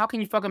not? And how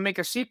can you fucking make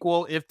a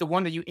sequel if the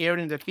one that you aired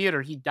in the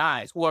theater he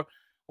dies, or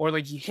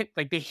like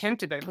they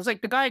hinted that it was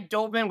like the guy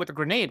dove in with a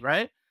grenade,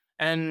 right?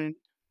 And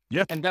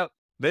Yeah, and that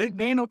they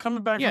ain't no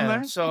coming back from yeah.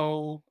 there.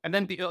 So and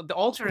then the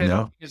alternate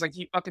No. is like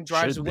he fucking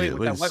drives Should be away at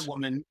with that white least.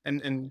 woman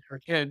and her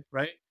kid,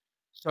 right?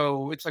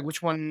 So it's like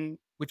which one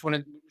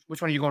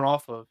are you going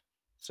off of?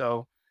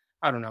 So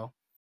I don't know.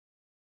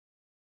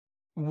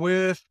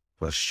 With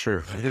That's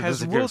true.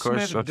 has Will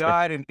Smith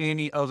died in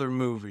any other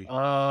movie?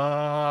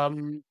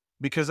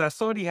 Because I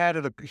thought he had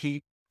it.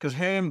 Because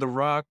him, The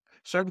Rock,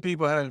 certain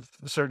people have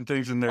certain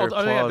things in their Yeah,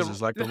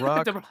 clauses, like The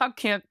Rock the Rock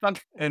can't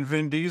fuck. and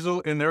Vin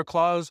Diesel in their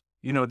clause.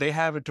 You know, they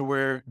have it to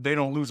where they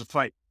don't lose a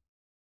fight.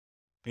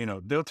 You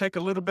know, they'll take a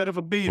little bit of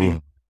a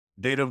beating.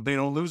 They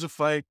don't lose a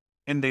fight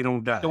and they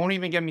don't die. Don't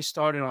even get me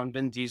started on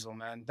Vin Diesel,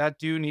 man. That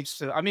dude needs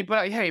to. I mean,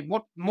 but hey,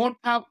 more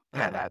power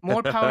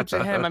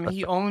to him. I mean,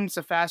 he owns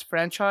the Fast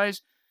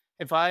franchise.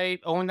 If I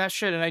owned that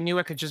shit and I knew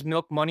I could just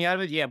milk money out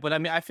of it, yeah. But I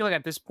mean, I feel like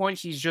at this point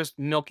he's just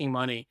milking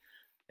money.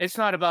 It's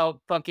not about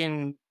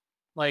fucking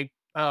like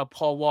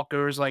Paul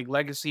Walker's like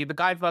legacy. The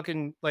guy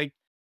fucking like,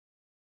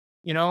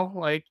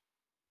 like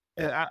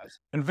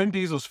And Vin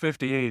Diesel's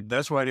 58.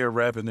 That's why they're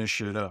wrapping this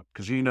shit up.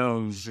 Because he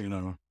knows,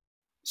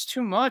 it's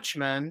too much,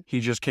 man. he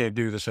just can't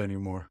do this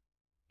anymore.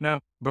 Now,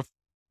 but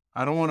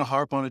I don't want to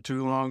harp on it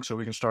too long so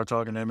we can start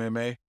talking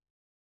MMA.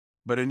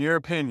 But in your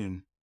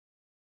opinion,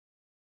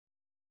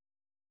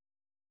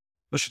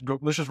 let's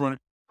just run it.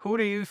 Who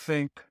do you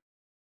think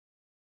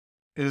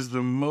is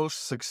the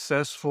most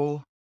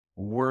successful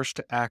worst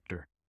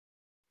actor?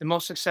 The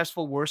most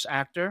successful worst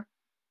actor,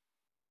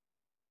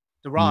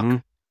 The Rock.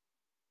 Mhm.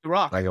 The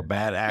Rock. Like a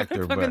bad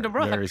actor, Fucking but The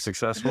Rock. very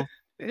successful.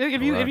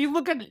 If you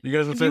look at You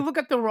guys would if say you look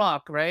at The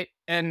Rock, right,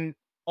 and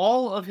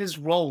all of his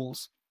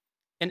roles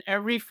in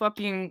every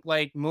fucking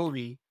like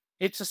movie,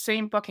 it's the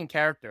same fucking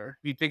character.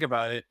 If you think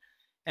about it,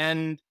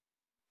 and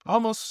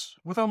almost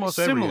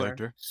every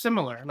actor.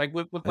 similar, like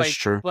with That's like.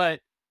 true. But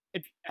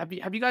if have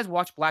you guys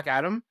watched Black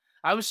Adam?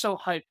 I was so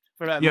hyped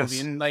for that movie,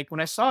 Yes. and like when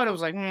I saw it, I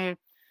was like, it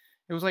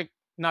was like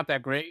not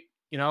that great,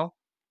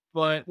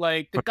 But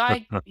like the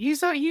guy,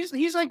 he's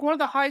like one of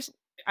the highest.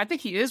 I think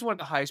he is one of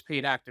the highest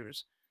paid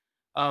actors.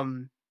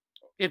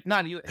 If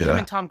not, him Yeah.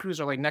 and Tom Cruise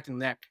are like neck and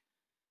neck.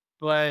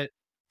 But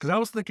Because I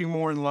was thinking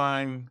more in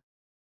line,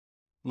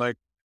 like,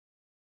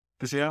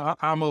 because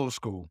I'm old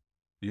school,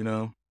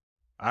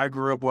 I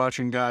grew up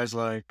watching guys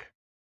like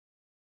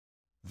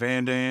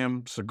Van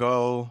Damme,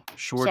 Seagal,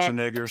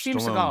 Schwarzenegger,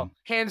 Steven Stallone. Seagal,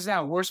 hands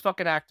down, worst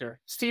fucking actor.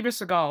 Steven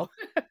Seagal,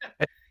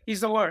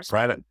 he's the worst.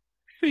 Right.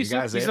 You He's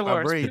guys the ate my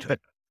worst. brain.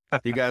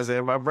 You guys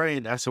ate my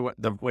brain. That's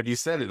when you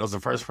said it was the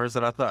first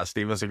person I thought,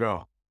 Steven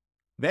Seagal.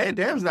 Van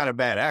Damme's not a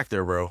bad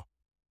actor, bro.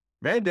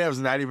 Van Damme's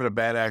not even a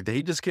bad actor.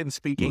 He just couldn't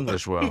speak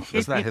English well.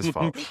 It's not his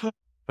fault.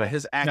 But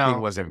his acting No.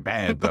 wasn't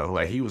bad, though.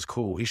 Like, he was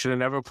cool. He should have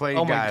never played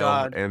Oh my Guile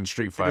God. in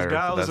Street Because Fighter.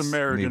 Guile is That's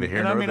American. neither here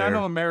And I nor mean, I there.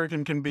 know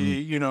American can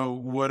be,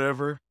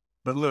 whatever.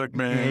 But look,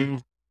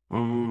 man,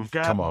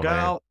 Come on,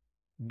 man.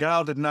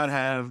 Guile did not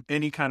have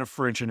any kind of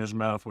French in his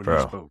mouth when he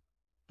Bro. spoke.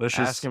 Let's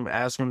just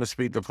Ask him to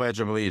speak the Pledge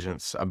of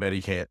Allegiance. I bet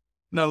he can't.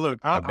 No, look,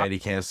 I bet he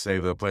can't say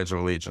the Pledge of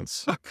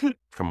Allegiance.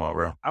 Come on,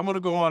 bro. I'm going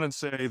to go on and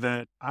say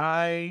that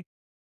I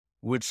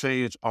would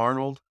say it's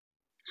Arnold.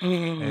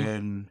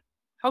 And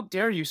How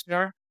dare you,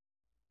 sir?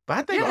 But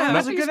I think Yeah,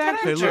 Arnold's a he's good good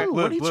actor. hey, actor. look,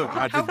 What are you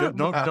talking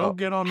about? don't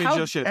get on me How-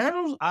 just yet.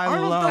 Arnold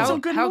Arnold does does some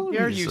a good how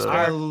dare movies. you, so- sir?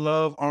 I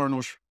love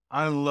Arnold.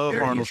 I love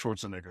Period. Arnold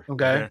Schwarzenegger.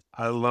 Okay.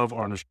 I love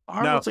Arnold.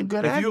 Arnold's a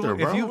good actor, bro.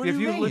 If you What do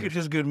you look mean? at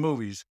his good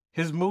movies,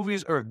 his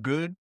movies are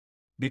good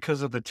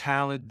because of the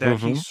talent that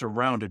he's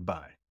surrounded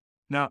by.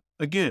 Now,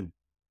 again,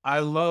 I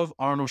love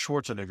Arnold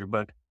Schwarzenegger,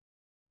 but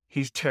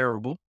he's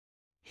terrible.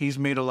 He's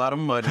made a lot of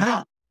money.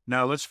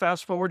 Now, let's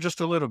fast forward just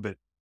a little bit.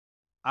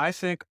 I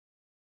think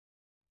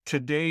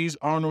today's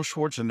Arnold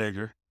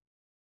Schwarzenegger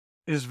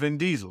is Vin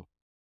Diesel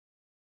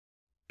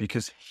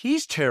because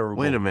he's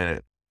terrible. Wait a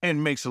minute.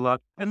 And makes a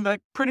lot, and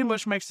that pretty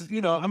much makes it,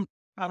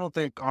 I don't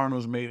think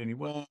Arnold's made any,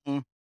 more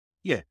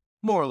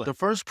or less. The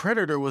first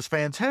Predator was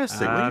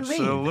fantastic. What do you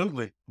mean?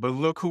 Absolutely. But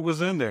look who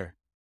was in there.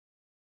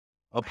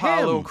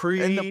 Apollo Him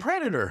Creed. and the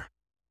Predator.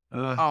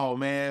 Oh,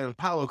 man.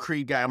 Apollo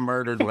Creed got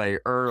murdered like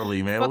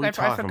early, man. What Fuck,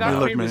 are you I talking forgot about?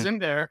 Look, Creed was man. in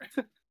there.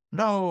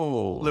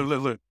 No.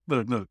 Look.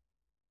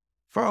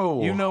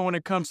 Bro. You know when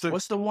it comes to,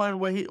 What's the one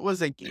where he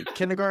was a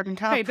kindergarten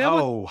cop? Hey, that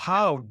was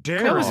how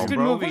dare that was you, a good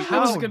bro? movie. That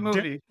was a good How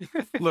movie.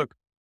 Look,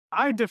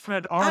 I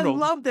defend I Arnold.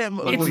 love that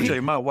Look, let me movie. tell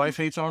you, my wife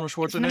hates Arnold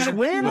Schwarzenegger.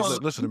 Twins?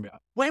 Listen to me.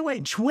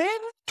 Wait,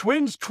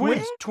 Twins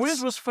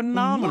was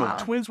phenomenal. Wow.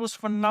 Twins was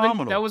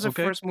phenomenal. That was the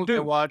okay? first movie I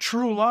Dude, watched.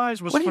 True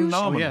Lies was What are you- Oh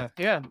phenomenal.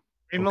 yeah.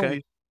 Great Okay.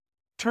 movie.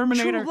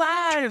 Terminator, True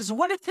Lies.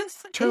 What is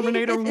this?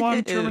 Terminator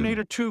 1,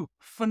 Terminator 2,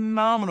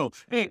 phenomenal.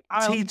 Hey,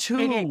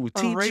 T2,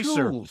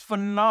 Eraser, T2.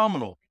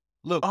 phenomenal.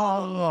 Look, Oh,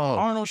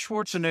 Arnold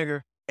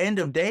Schwarzenegger. End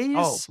of Days?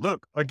 Oh,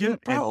 look, again,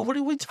 Bro, what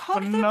are we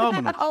talking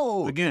phenomenal.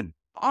 about? Again,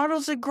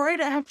 Arnold's a great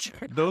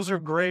actor. those are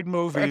great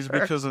movies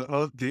because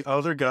of the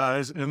other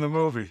guys in the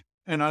movie.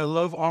 And I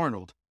love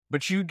Arnold.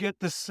 But you get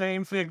the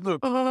same thing.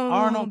 Look,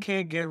 Arnold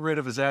can't get rid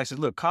of his accent.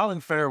 Look, Colin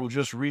Farrell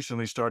just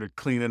recently started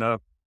cleaning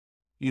up,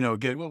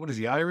 what is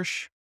he,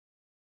 Irish?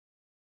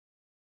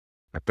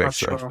 I think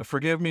so.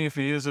 Forgive me if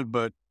he isn't,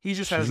 but he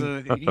just had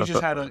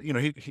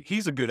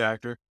he's a good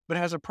actor, but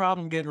has a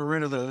problem getting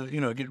rid of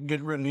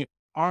getting rid of the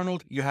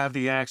Arnold. You have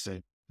the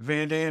accent.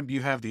 Van Damme,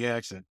 you have the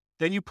accent.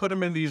 Then you put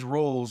him in these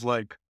roles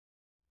like,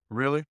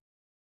 really?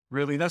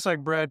 That's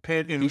like Brad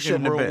Pitt in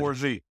World War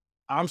Z.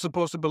 I'm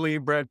supposed to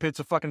believe Brad Pitt's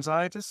a fucking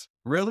scientist?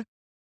 Really?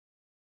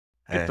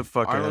 Get the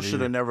fuck out of Arnold here.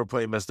 should have never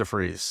played Mr.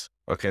 Freeze.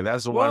 Okay,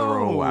 that's the one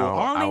role I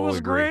Arnie will was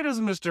agree. great as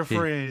Mr.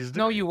 Freeze.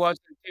 No, you wasn't.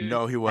 Dude.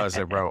 No, he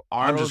wasn't, bro.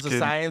 Arnold's a kidding.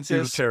 scientist. He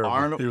was terrible.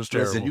 Arnold, He was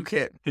Listen, terrible. you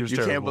can't. He was you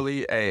terrible. can't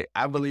believe. Hey,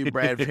 I believe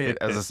Brad Pitt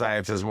as a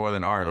scientist more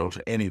than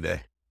Arnold any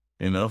day.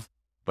 You know.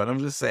 But I'm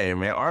just saying,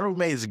 man. Arnold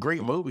makes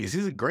great movies.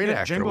 He's a great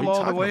actor. Jingle What are you All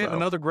the talking Way, about?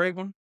 another great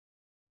one.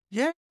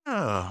 Yeah.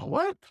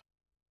 What?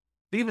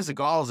 Steven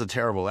Seagal is a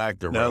terrible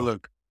actor, bro. Now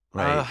look,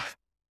 Right.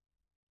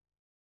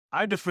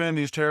 I defend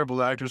these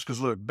terrible actors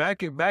because look,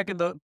 back in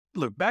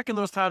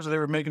those times that they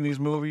were making these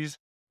movies,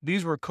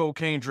 these were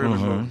cocaine-driven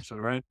movies, all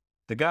right?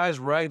 The guys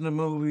writing the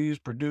movies,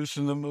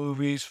 producing the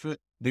movies,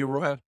 they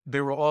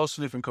were all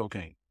sniffing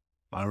cocaine,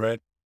 all right?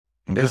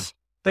 Yeah.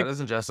 That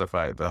doesn't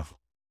justify it, though.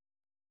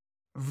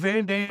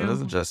 Van That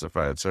doesn't Damme,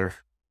 justify it, sir.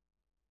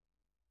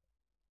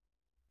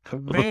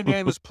 Van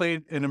Damme has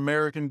played an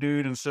American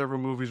dude in several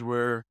movies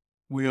where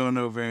we all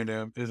know Van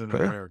Damme isn't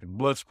Fair. American.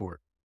 Bloodsport.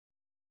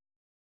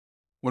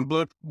 When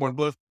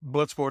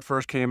Bloodsport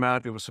first came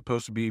out, it was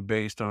supposed to be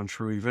based on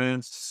true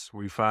events.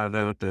 We find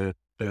out that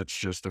that's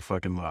just a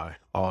fucking lie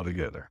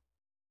altogether.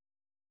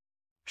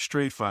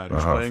 Street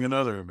Fighter's playing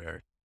another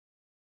American.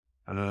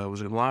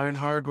 Was it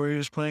Lionheart where he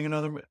was playing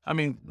another? I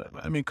mean,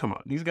 come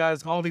on.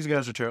 All these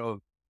guys are terrible.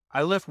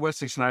 I left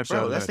Wesley Snipes out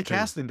Bro, of that's that the too.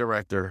 casting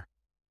director.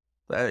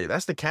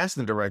 That's the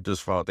casting director's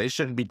fault. They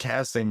shouldn't be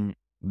casting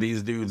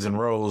these dudes in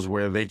roles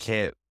where they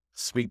can't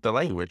speak the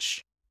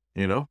language.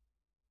 You know?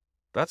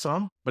 That's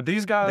all. But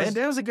these guys, Van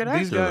Damme's a good actor,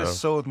 these guys though.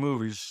 sold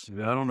movies.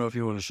 I don't know if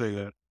you want to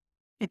say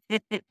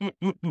that.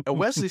 And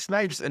Wesley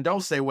Snipes, and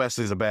don't say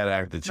Wesley's a bad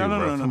actor too, No.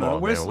 bro. Come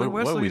on, Wesley, man.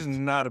 Wesley's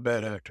not a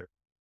bad actor.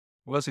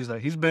 Wesley's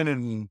like, he's been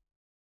in,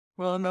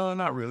 well, no,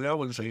 not really. I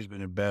wouldn't say he's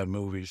been in bad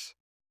movies.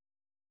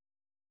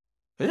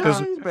 Yeah,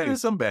 he's been in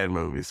some bad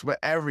movies, but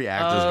every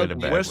actor's been in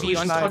bad Wesley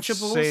movies. Snipes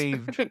Untouchables?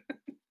 saved.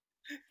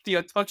 The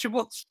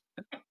Untouchables.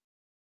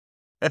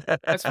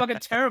 That's fucking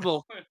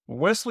terrible.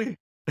 Wesley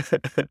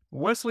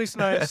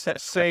Snipes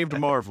saved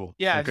Marvel.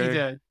 Yeah, okay? he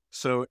did.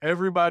 So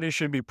everybody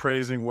should be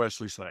praising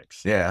Wesley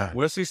Snipes. Yeah.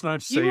 Wesley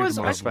Snipes He saved was-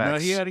 Marvel. That's Now,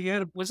 facts. he had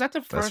a, Was that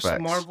the first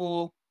facts.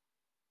 Marvel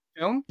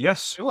film?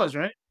 yes, It was,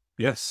 right?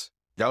 yes.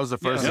 That was the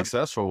first Yeah.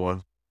 successful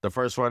one. The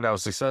first one that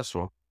was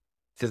successful.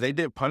 Because they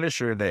did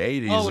Punisher in the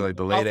 80s, Oh, like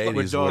the Dolph- late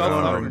with 80s Dolph with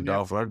Lundgren,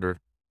 Dolph Lundgren.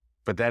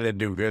 But that didn't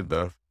do good,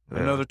 though. Yeah.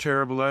 Another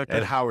terrible actor.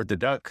 And Howard the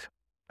Duck.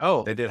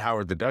 Oh, They did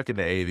Howard the Duck in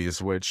the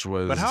 80s, which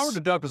was... but Howard the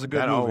Duck was a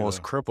good that movie. almost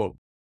though. crippled.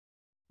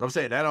 I'm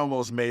saying that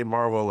almost made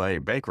Marvel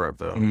like bankrupt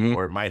though, Mhm.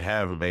 or it might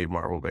have made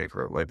Marvel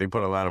bankrupt. Like they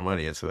put a lot of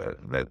money into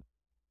that.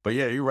 But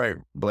yeah, you're right.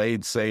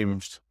 Blade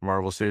saved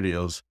Marvel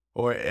Studios,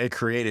 or it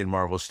created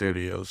Marvel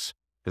Studios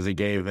because it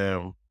gave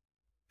them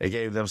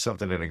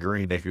something in the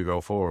green they could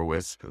go forward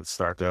with and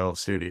start their own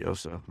studio.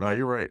 So no,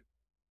 you're right.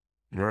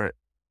 You're right.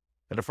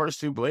 And the first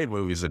two Blade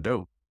movies are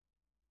dope.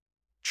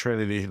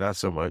 Trinity, not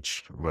so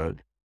much, but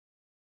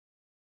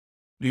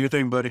Do you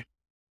think, buddy?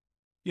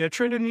 Yeah,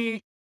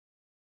 Trinity.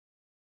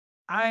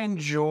 I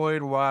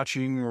enjoyed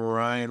watching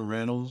Ryan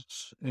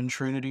Reynolds in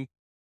Trinity,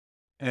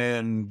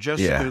 and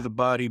Jessica Yeah. the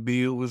Body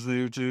Biel was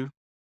there too.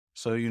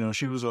 So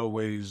she was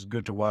always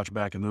good to watch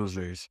back in those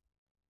days.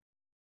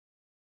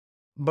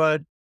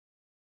 But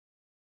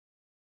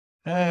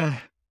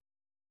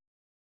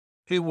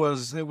it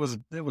was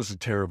a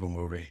terrible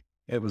movie.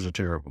 It was a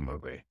terrible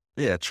movie.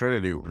 yeah,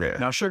 Trinity. Yeah.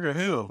 Now Sugar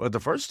Hill, But the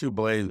first two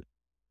Blade,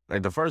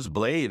 like the first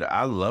Blade,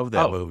 I love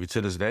that Oh. movie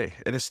to this day.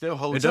 And it still it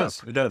holds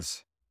does. up. It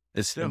does.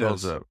 It still It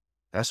holds does. up.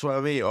 That's what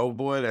I mean. Old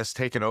boy that's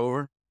taken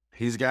over,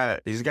 he's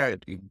got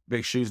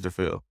big shoes to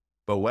fill.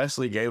 But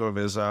Wesley gave him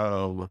his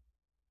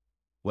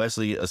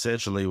Wesley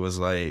essentially was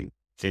like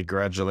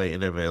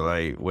congratulating him and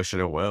like wishing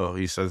him well.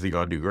 He says he's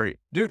gonna do great.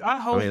 Dude, I I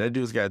hope mean, that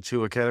dude's got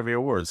 2 Academy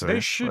Awards. they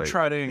man. should Like,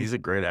 try to. He's a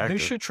great actor. They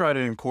should try to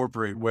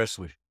incorporate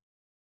Wesley,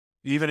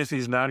 even if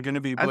he's not going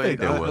to be I Blade.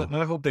 think they will.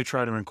 I hope they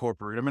try to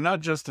incorporate him, and not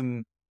just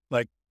in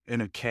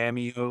a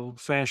cameo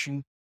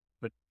fashion,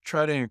 but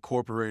try to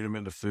incorporate him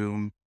in the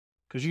film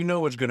because you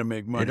know it's going to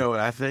make money. You know what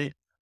I think?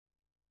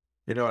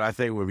 You know what I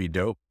think would be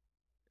dope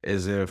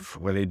is if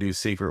when they do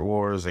Secret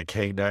Wars and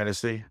King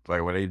Dynasty,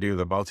 like when they do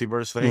the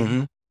multiverse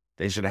thing,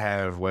 they should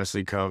have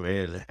Wesley come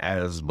in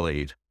as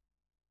Blade,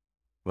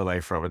 but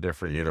like from a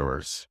different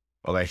universe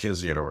or like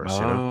his universe,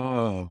 you know?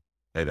 Oh,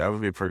 Hey, that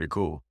would be pretty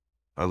cool.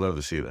 I'd love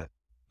to see that.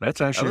 that's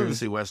I'd love to actually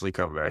see Wesley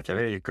come back in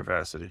any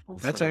capacity.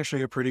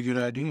 a pretty good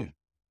idea.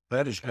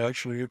 That is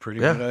actually a pretty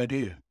Yeah. good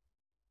idea.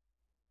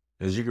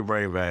 Because you can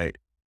bring back,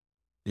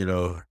 you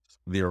know,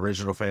 the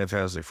original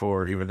Fantastic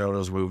Four, even though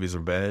those movies are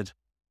bad,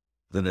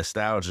 the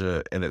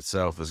nostalgia in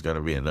itself is going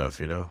to be enough,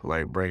 you know?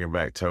 Like bringing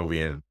back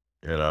Toby and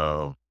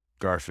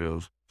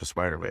Garfield for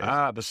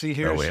Spider-Man. But see,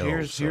 No way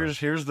home, so.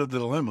 here's the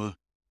dilemma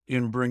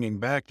in bringing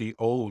back the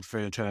old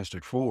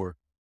Fantastic Four.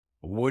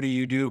 What do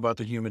you do about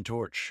the Human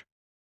Torch?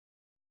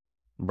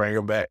 Bring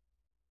him back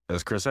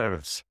as Chris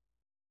Evans.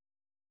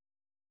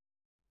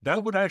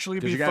 That would actually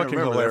 'Cause be you gotta fucking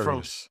remember, they're from-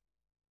 hilarious.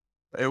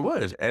 It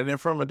was. And then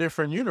from a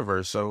different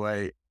universe. So,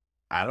 like,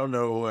 I don't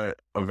know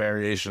what a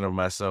variation of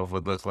myself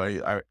would look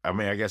like. I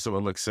mean, I guess it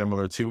would look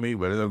similar to me,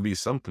 but it'll be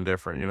something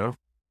different, you know?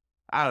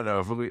 I don't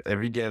know.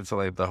 If you get into,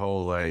 like, the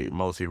whole, like,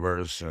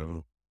 multiverse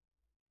and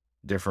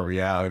different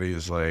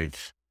realities, like,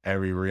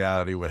 every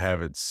reality would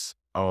have its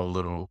own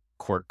little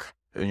quirk,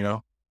 you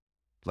know?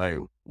 Like,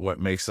 what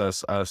makes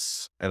us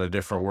in a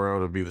different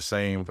world would be the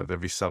same, but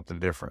there'd be something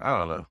different. I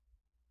don't know.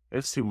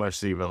 It's too much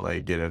to even,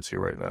 like, get into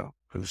right now.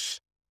 Because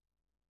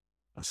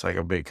it's like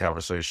a big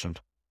conversation.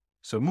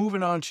 So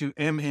moving on to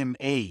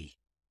MMA.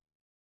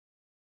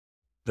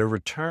 The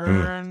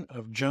return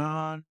of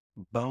John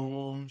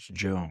Bones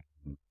Jones.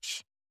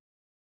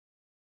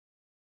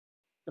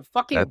 The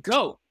fucking That's-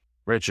 goat.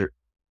 Richard,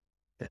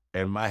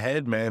 in my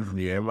head, man,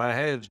 in my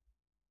head,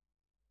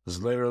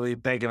 was literally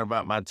thinking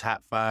about my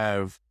top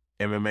 5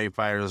 MMA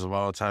fighters of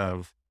all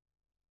time.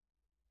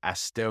 I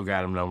still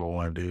got him number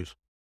 1, dude.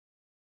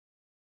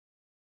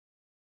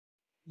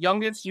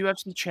 Youngest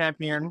UFC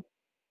champion.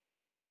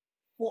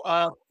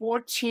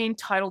 14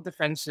 title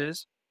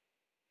defenses.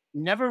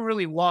 Never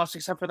really lost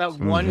except for that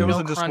one It was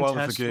no a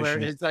contest where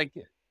disqualification. it's like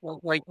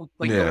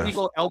Yeah.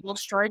 illegal elbow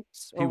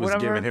strikes or He was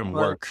whatever. giving him but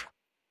work.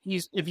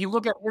 if you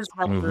look at his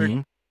record,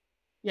 Mhm.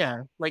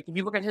 yeah, like if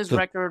you look at his The-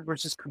 record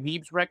versus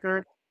Khabib's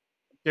record,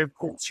 they're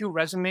two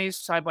resumes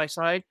side by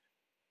side.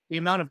 The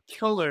amount of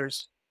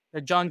killers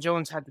that John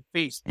Jones had to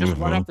face just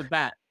right off the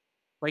bat,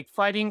 like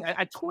fighting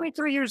at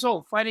 23 years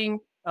old,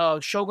 fighting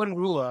Shogun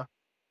Rua,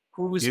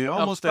 who was Yeah,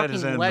 almost a at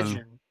his fucking end,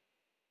 legend.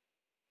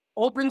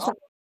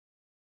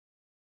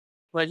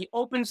 But he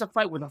opens the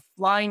fight with a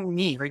flying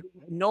knee. Like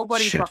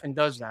nobody Shit. fucking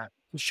does that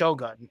to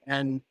Shogun,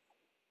 and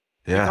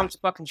Yeah. becomes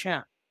fucking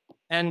champ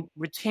and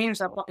retains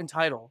that fucking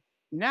title.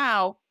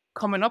 Now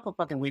coming up a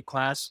fucking weight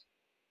class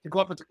to go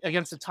up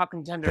against the top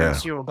contender, Yeah.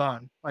 Cyril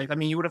Gane. Like, I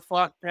mean, you would have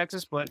fought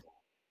Texas, but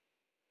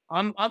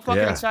I'm fucking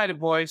Yeah. excited,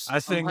 boys. I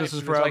think I'm this hyped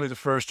is because, probably like, the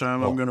first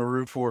time Oh. I'm going to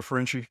root for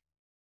Frenchie.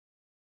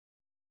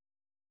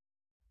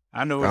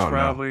 I know Oh,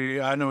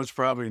 it's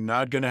probably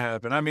not going to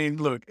happen. I mean,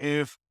 look,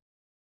 if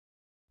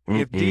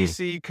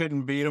DC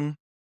couldn't beat him,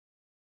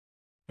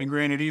 and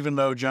granted, even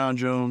though John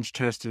Jones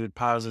tested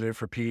positive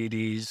for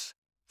PEDs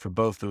for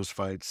both those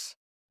fights,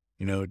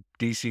 you know,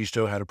 DC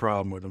still had a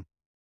problem with him.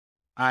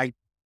 I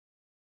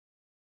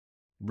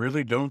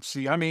really don't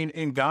see. I mean,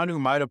 Ngannou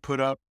might have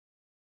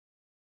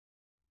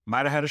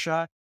had a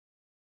shot,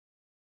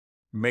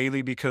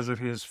 mainly because of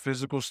his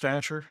physical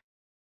stature.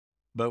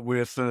 But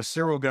with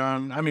Cyril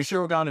Gane, I mean,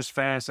 Cyril Gane is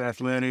fast,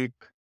 athletic.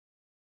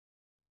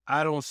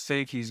 I don't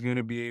think he's going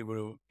to be able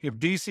to. If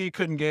DC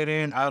couldn't get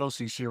in, I don't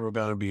see Cyril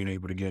Gane being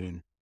able to get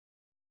in.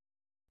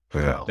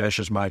 Yeah. That's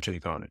just my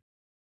take on it.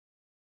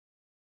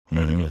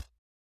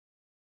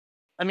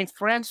 I mean,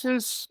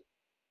 Francis,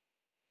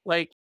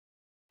 like,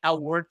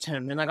 outworked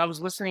him. And, like, I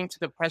was listening to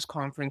the press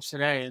conference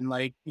today, and,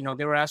 like, you know,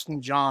 they were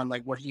asking John,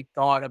 like, what he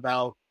thought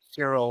about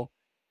Cyril.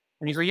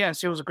 And he's like, yeah,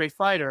 Cyril's a great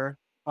fighter.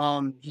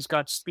 He's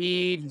got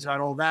speed, he's got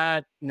all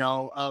that, you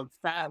know,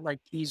 like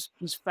he's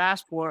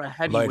fast for a Light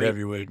heavyweight,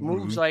 heavyweight.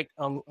 moves like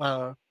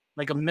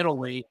a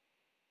middleweight.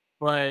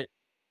 But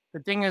the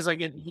thing is,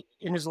 like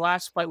in his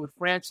last fight with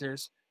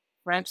Francis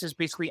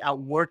basically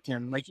outworked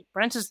him. Like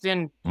Francis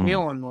didn't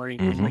kill him or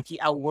anything. Like he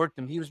outworked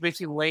him. He was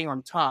basically laying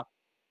on top.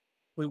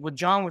 What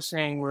John was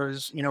saying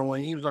was, you know,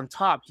 when he was on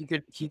top, he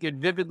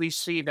could vividly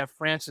see that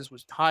Francis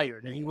was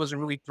tired and he wasn't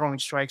really throwing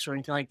strikes or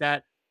anything like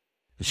that.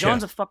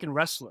 John's a fucking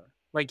wrestler.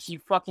 Like he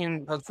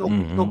fucking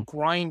he'll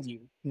grind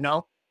you, you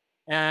know?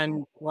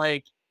 And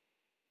like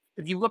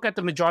if you look at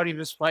the majority of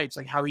his fights,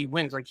 like how he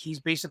wins, like he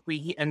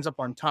ends up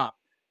on top.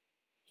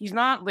 He's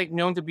not like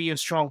known to be a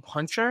strong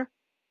puncher,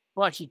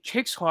 but he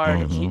kicks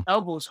hard, he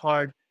elbows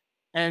hard,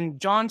 and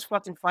John's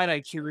fucking fight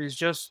IQ is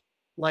just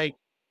like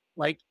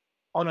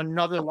on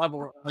another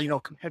level, you know,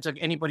 compared to like,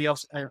 anybody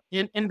else in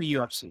the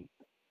UFC.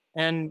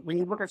 And when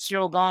you look at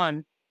Cyril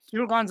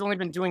Gane's only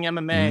been doing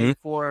MMA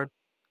for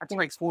I think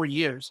like 4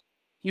 years.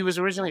 He was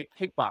originally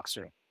a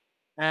kickboxer.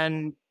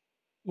 And,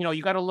 you know,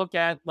 you got to look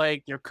at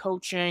like your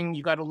coaching.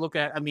 You got to look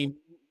at, I mean,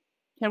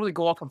 can't really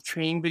go off of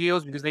training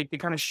videos because they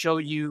kind of show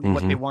you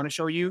what they want to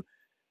show you.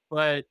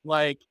 But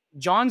like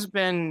John's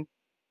been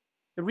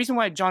the reason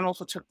why John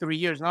also took 3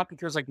 years, not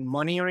because like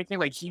money or anything.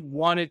 Like he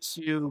wanted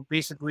to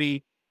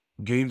basically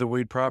Gain the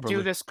weight do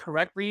properly. this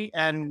correctly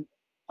and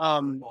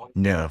um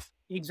Yeah.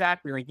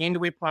 exactly like gain the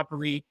weight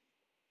properly.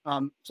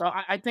 So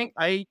I think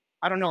I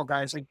don't know,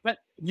 guys. Like,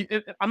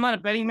 I'm not a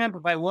betting man, but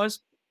if I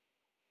was,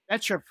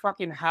 that's your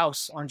fucking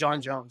house on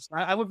John Jones.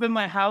 I would have been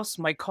my house,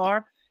 my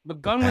car. The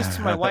gun was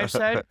to my wife's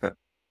head.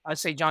 I'd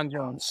say John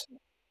Jones,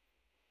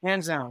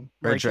 hands down.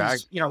 Like, Richard,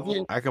 he's, you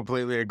know, I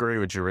completely agree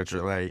with you,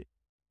 Richard. Like,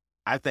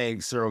 I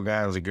think Cyril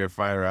Gane's a good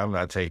fighter. I'm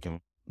not taking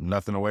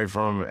nothing away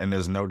from him, and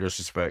there's no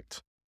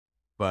disrespect.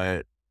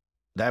 But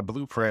that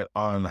blueprint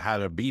on how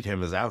to beat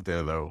him is out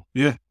there, though.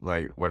 Yeah.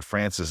 Like what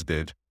Francis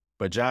did.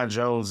 But John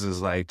Jones's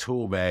like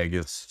tool bag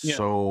is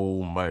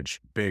so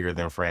much bigger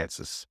than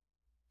Francis.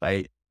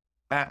 Like,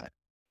 I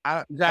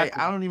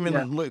don't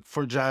even look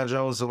for John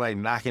Jones to like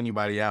knock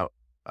anybody out.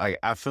 Like,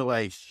 I feel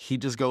like he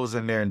just goes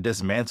in there and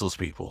dismantles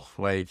people.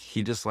 Like,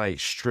 he just like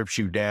strips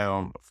you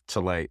down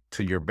to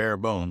your bare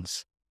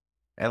bones.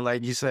 And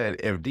like you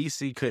said, if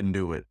DC couldn't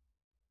do it,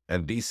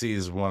 and DC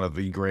is one of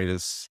the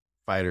greatest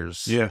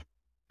fighters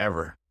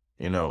ever,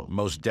 you know,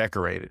 most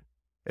decorated.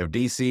 If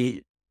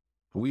DC,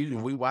 we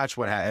watch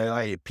what happened,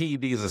 like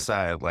PEDs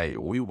aside, like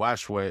we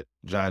watched what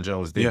John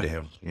Jones did to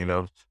him, you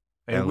know?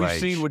 And we've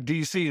seen what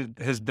DC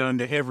has done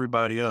to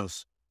everybody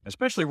else,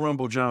 especially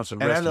Rumble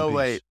Johnson. And I know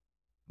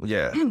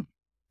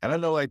and I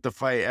know like the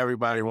fight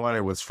everybody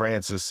wanted was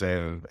Francis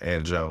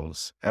and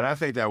Jones. And I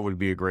think that would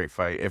be a great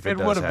fight if it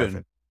does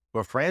happen.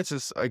 But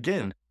Francis,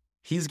 again,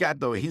 he's got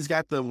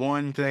the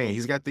one thing.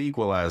 He's got the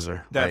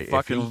equalizer. That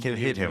like, if he can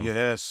hit him.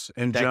 Yes.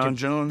 And John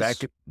Jones.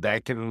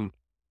 That can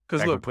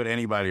put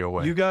anybody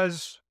away. You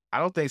guys. I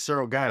don't think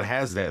Cyril Gane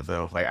has that,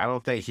 though. Like, I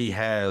don't think he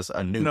has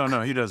a nuke.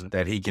 No, he doesn't.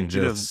 That he can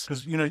just,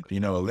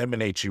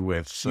 eliminate you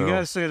with. So, you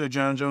guys say that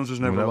John Jones has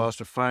never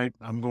lost a fight.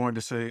 I'm going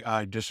to say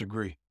I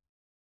disagree.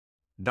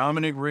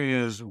 Dominic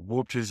Reyes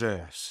whooped his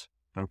ass.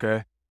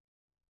 Okay?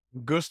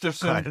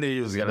 Gustafsson. I knew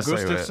he was going to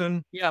say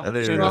that. Yeah. I knew he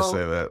was going to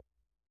say that.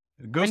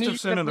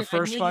 Gustafsson in the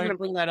first fight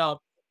bring that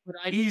up,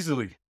 but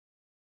easily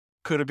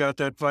could have got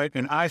that fight,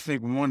 and I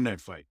think won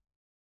that fight.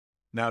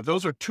 Now,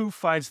 those are two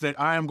fights that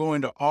I am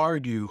going to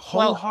argue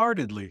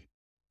wholeheartedly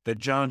that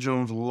John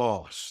Jones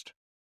lost.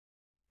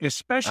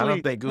 Especially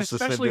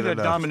the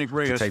Dominic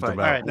Reyes fight. All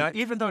right, now,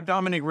 even though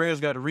Dominic Reyes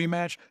got a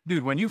rematch,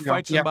 dude, when you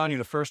fight somebody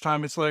the first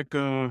time, it's like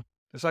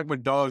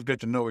when dogs get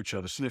to know each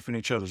other, sniffing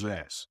each other's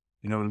ass.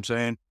 You know what I'm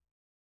saying?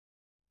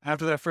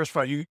 After that first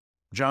fight,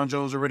 John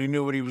Jones already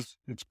knew what he was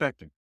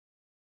expecting.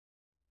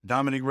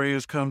 Dominic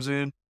Reyes comes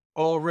in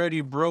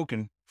already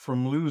broken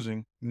from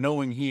losing,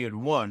 knowing he had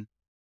won,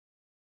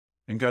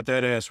 and got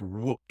that ass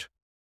whooped.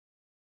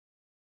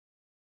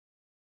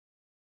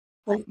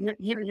 Well,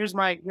 here's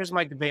my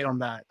debate on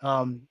that.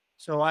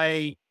 So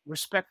I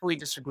respectfully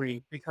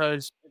disagree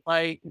because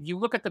if you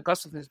look at the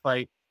Gustafsson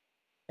fight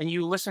and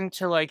you listen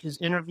to like his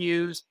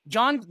interviews,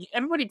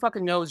 everybody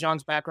fucking knows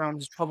John's background,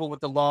 his trouble with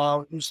the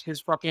law,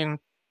 his fucking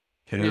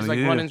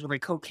run-ins with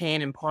like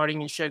cocaine and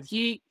partying and shit.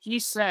 He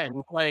said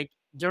like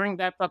during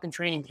that fucking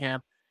training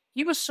camp,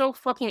 he was so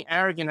fucking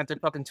arrogant at the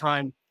fucking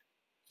time.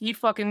 He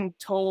fucking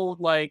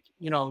told like,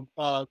 John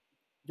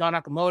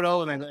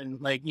Nakamoto and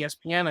like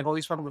ESPN, like all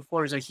these fucking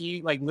reporters, like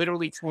he like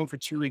literally trained for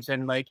 2 weeks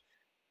and like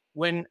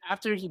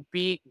after he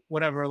beat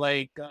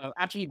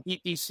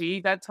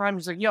DC that time,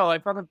 he's like, yo, I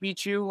fucking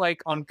beat you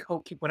like on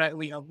coke,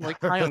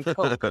 like high on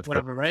coke,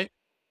 whatever, right?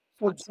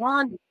 So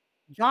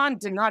John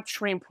did not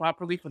train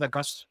properly for the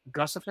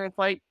Gustafsson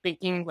fight,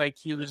 thinking like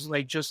he was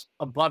like just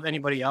above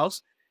anybody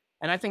else.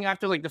 And I think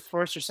after like the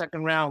first or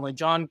second round, like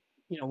John,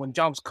 when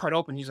John was cut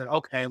open, he's like,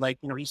 okay, like,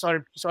 he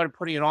started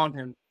putting it on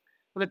him.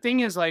 But the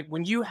thing is, like,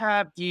 when you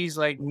have these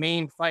like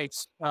main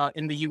fights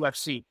in the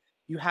UFC,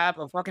 you have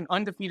a fucking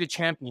undefeated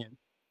champion.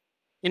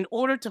 In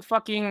order to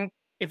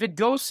if it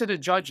goes to the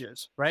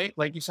judges, right?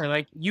 Like you said,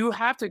 like you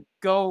have to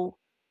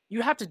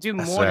do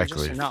more than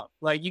just enough.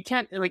 Like you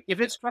can't, like if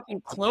it's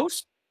fucking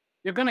close,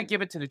 you're gonna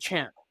give it to the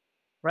champ,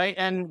 right?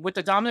 And with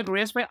the Dominic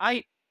Reyes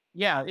fight,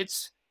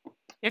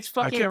 it's fucking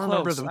I can't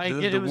close. remember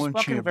It was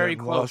fucking very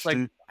close.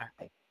 Like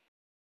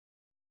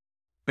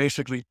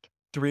basically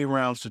 3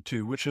 rounds to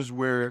 2, which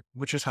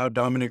is how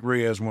Dominic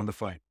Reyes won the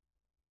fight.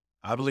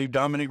 I believe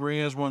Dominic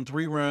Reyes won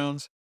 3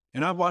 rounds,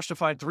 and I've watched the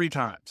fight 3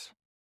 times.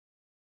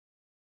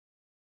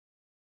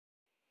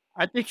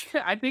 I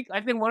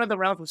think one of the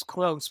rounds was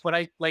close, but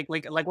I like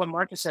what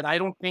Marcus said. I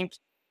don't think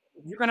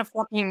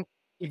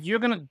if you're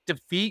gonna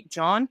defeat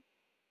John,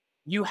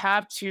 you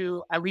have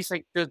to at least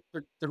like the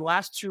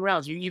last 2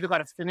 rounds. You either got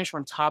to finish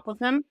on top of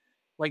him,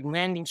 like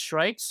landing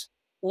strikes,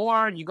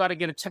 or you got to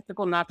get a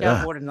technical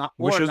knockout or a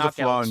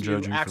knockout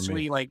to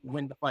actually like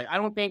win the fight. I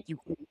don't think you.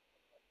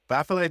 But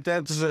I feel like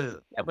that's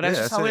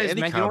that's how it is,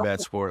 any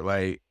combat sport.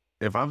 Like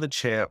if I'm the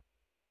champ,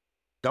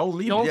 don't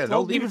leave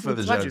it for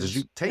the judges.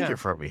 You take it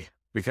from me.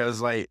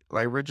 Because like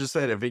Richard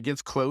said, if it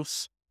gets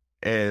close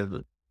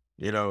and,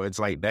 it's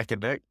like neck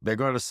and neck, they're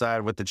going to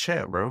side with the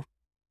champ, bro.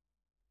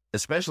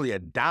 especially a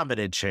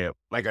dominant champ,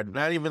 like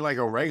not even like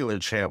a regular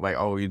champ, like,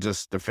 oh, you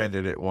just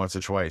defended it once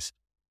or twice.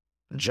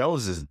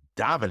 Jones is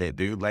dominant,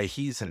 dude. Like,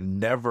 he's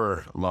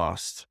never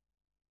lost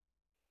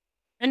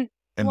And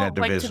in that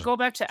well, like to division. go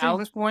back to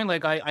Alan's point,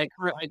 like I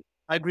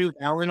agree with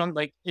Alan on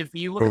like if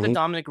you look at the Mhm.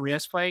 Dominic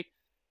Reyes fight,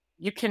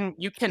 you can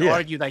Yeah.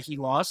 argue that he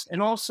lost,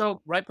 and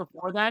also right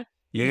before that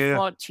he Yeah,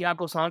 fought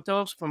Thiago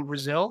Santos from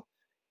Brazil.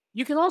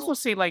 You can also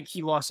say like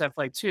he lost that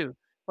fight too.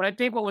 But I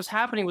think what was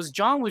happening was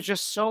John was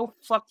just so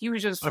fuck. He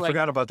was just I like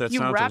forgot about that he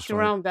Santos wrapped fight.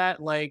 around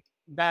that like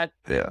that.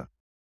 Yeah.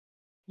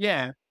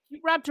 Yeah, he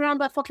wrapped around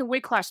that fucking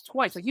weight class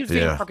twice. Like he was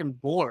getting Yeah. fucking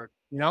bored,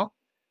 you know.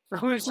 So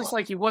it was just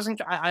like he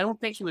wasn't. I don't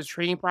think he was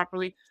training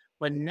properly.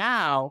 But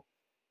now,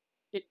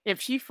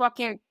 if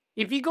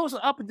he goes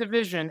up a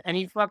division and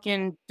he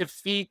fucking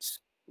defeats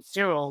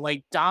Cyril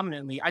like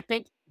dominantly, I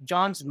think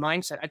John's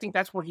mindset. I think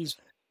that's where he's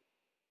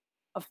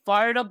a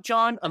fired up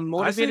John, a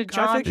motivated I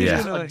John, think he's Yeah.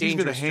 versus a gonna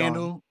dangerous John.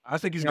 handle. I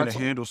think he's You know, gonna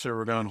handle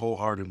Cyril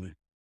wholeheartedly.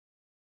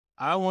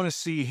 I want to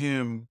see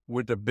him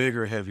with the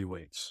bigger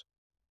heavyweights.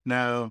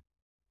 Now,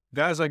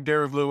 guys like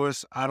Derek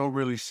Lewis, I don't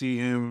really see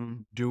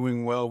him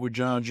doing well with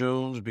John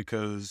Jones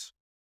because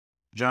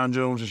John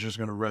Jones is just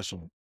going to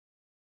wrestle.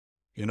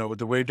 You know, with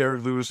the way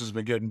Derek Lewis has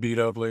been getting beat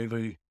up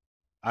lately,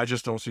 I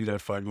just don't see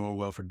that fight going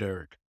well for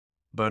Derek.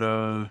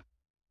 But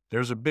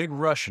there's a big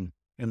Russian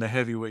in the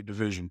heavyweight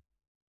division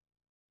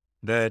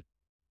that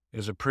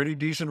is a pretty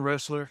decent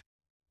wrestler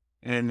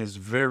and is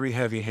very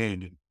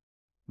heavy-handed.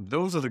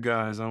 Those are the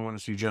guys I want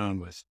to see John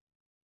with.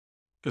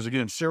 Because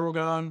again,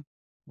 Cyril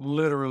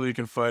literally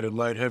can fight at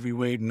light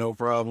heavyweight, no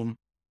problem.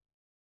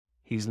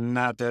 He's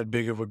not that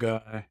big of a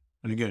guy.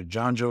 And again,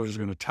 John Jones is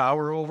going to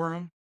tower over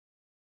him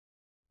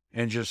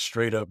and just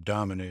straight up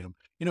dominate him.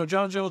 You know,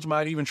 John Jones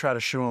might even try to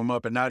show him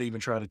up and not even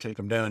try to take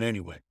him down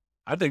anyway.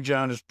 I think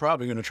John is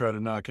probably going to try to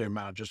knock him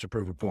out just to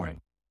prove a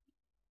point.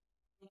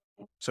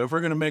 So if we're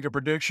going to make a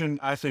prediction,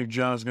 I think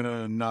John's going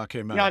to knock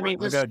him out. yeah, I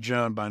mean, I got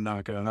John by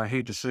knockout, and I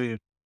hate to see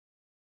it.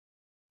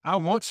 I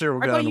want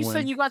Cyril I Gane thought to you win.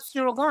 said you got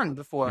Cyril Gunn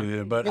before.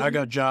 Yeah, but I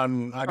got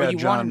John. I Oh, got you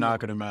John wanted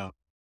knocking him out.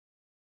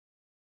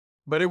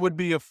 But it would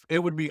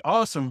be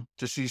awesome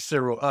to see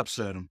Cyril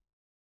upset him.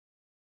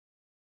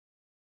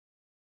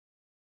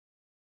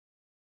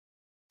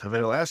 I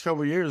mean, the last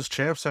couple of years,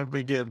 champs have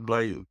been getting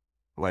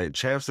like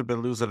champs have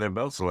been losing their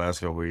belts the last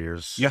couple of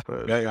years. Yeah,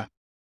 But, yeah.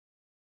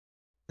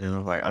 you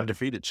know, like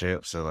undefeated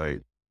champs. So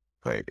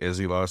like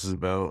Izzy lost his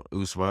belt,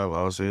 Usman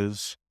lost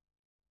his.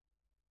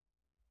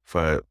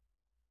 But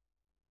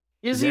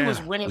Izzy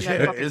was winning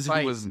that fucking Izzy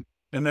fight. was,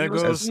 And that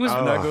was- goes he was-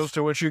 and that goes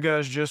to what you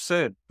guys just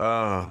said.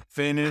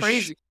 Finish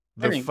Crazy.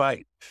 the Winning.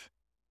 fight.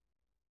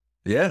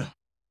 yeah,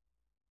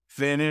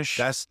 Finish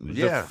that's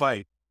the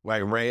fight.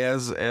 like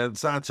Reyes and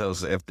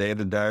Santos. If they'd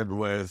have done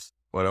with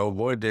what old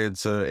boy did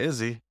to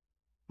Izzy,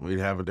 we'd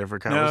have a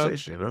different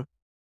conversation, you know?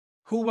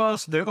 Who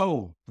else there?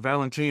 Oh,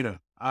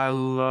 Valentina. I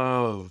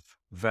love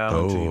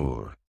Valentina.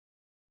 Oh,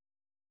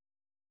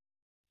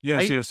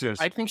 Yes.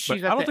 I think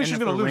she's But at I don't the think end she's of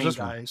gonna her lose reign, this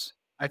one. guys.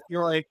 I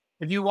feel like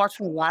if you watch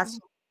her last,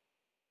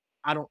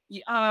 I don't.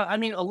 I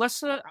mean,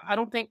 Alyssa. I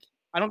don't think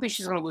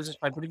she's gonna lose this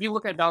fight. But if you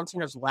look at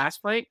Valentina's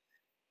last fight,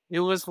 it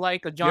was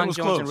like a John was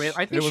Jones and close. Ray.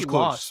 I It think was she close.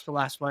 lost the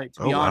last fight.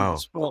 To be Oh, wow.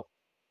 honest, well,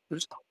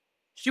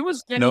 she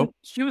was getting. Nope.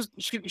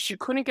 She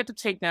couldn't get the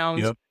takedowns.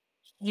 Yep.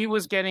 She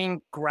was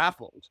getting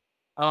grappled.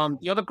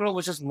 The other girl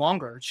was just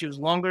longer. She was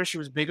longer. She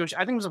was bigger. I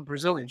think it was a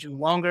Brazilian. She was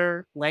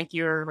longer,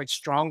 lankier, like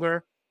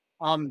stronger.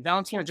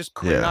 Valentina just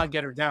could Yeah. not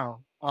get her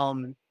down.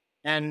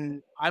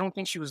 And I don't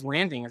think she was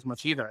landing as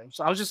much either.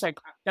 So I was just like,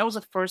 that was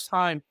the first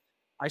time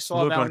I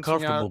saw Look Valentina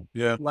uncomfortable.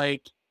 Yeah.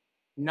 like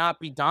not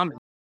be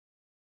dominant.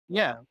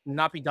 Yeah,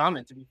 not be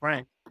dominant, to be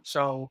frank.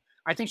 So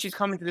I think she's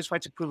coming to this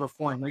fight to prove a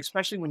point, like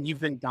especially when you've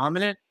been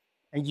dominant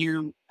and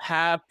you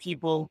have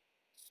people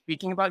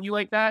speaking about you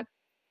like that.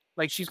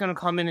 Like she's gonna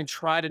come in and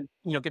try to,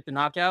 get the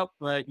knockout,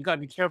 but you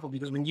gotta be careful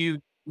because when you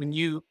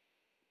do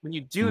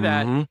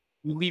that, Mhm.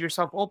 you leave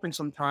yourself open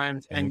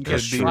sometimes and you It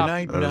get could be dropped.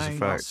 night. that is a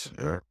Nice. fact.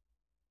 Yeah.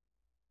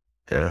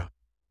 Yeah.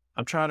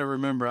 I'm trying to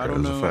remember. I That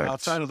don't is a know. fact.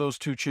 Outside of those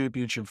two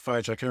championship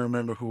fights, I can't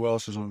remember who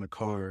else is on the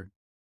card.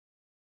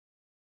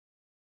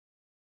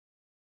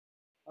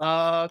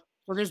 So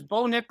there's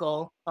Bo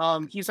Nickel.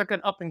 He's like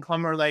an up and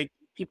comer. Like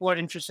people are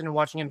interested in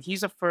watching him.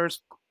 He's a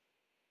first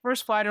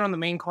fighter on the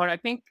main card. I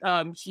think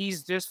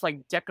he's this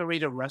like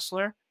decorated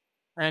wrestler,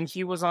 and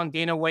he was on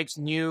Dana White's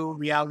new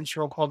reality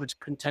show called The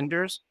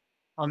Contenders.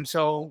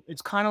 So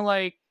it's kind of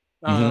like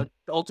Mhm.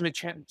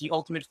 the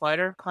Ultimate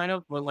Fighter, kind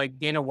of, but like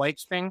Dana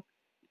White's thing.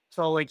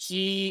 So like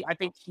I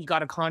think he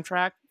got a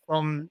contract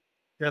from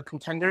the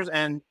Contenders,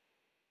 and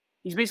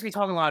he's basically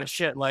talking a lot of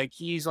shit. Like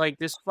he's like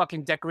this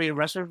fucking decorated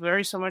wrestler,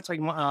 very similar to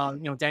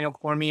like Daniel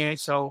Cormier.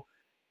 So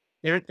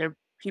they're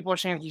people are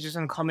saying he's just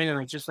gonna come in and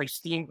like just like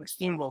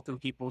steamroll through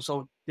people.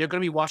 So they're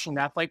gonna be watching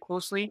that fight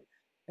closely.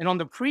 And on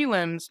the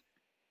prelims,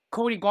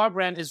 Cody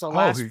Garbrandt is the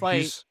last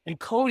fight, he's and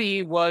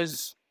Cody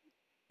was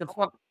the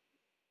fuck.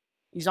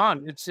 He's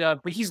on. It's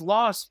but he's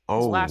lost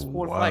his last Oh,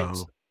 4 wow.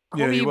 fights.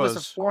 Yeah, Cody he was a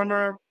was.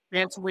 former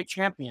bantamweight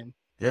champion.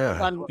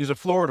 Yeah. He's a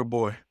Florida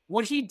boy.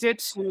 What he did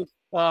to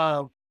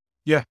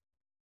Yeah.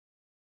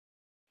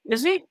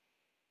 is he?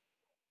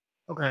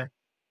 Okay.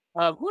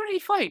 Who did he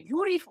fight?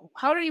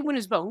 How did he win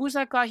his belt? Who was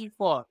that guy he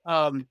fought?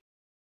 It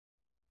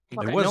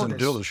Fuck, I know wasn't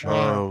this.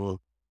 Dillashaw.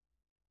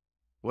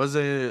 Was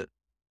it?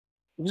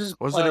 This is,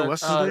 Was it?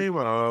 What's his name?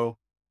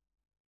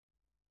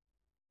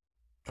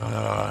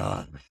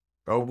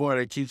 Oh boy,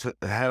 that keeps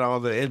had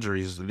all the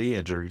injuries, the knee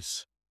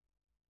injuries.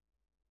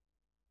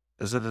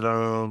 Is it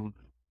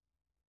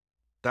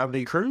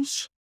Dominic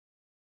Cruz?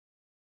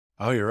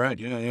 Oh, you're right.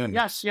 Yeah.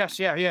 Yes,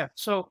 yeah.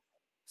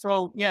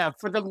 So yeah,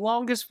 for the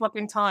longest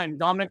fucking time,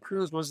 Dominic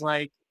Cruz was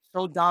like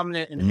so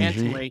dominant in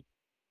bantamweight.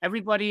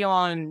 Everybody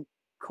on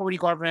Cody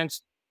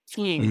Garbrandt's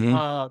team,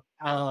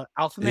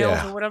 Alpha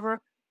Males or whatever,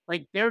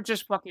 like they're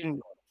just fucking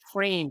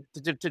trained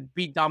to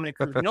beat Dominic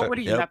Cruz.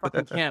 Nobody in that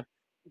fucking camp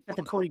except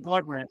for Cody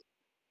Garbrandt.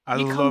 I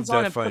He love comes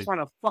on that and puts fight. on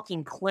a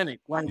fucking clinic.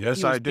 Like Yes,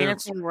 he was I do.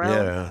 dancing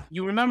around. Yeah.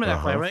 You remember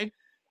that fight, right?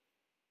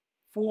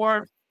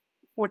 For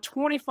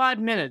 25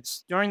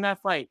 minutes during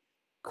that fight,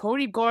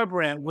 Cody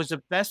Garbrandt was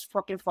the best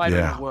fucking fighter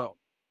in the world.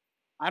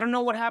 I don't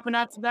know what happened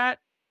after that.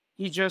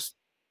 He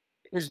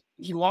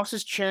lost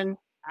his chin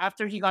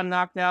after he got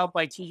knocked out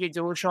by TJ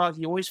Dillashaw.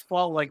 He always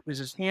fought like with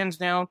his hands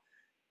down.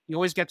 He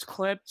always gets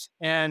clipped,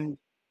 and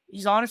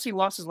he's honestly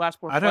lost his last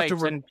 4 fights.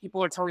 And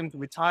people are telling him to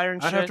retire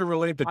and shit. I'd have to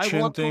relate the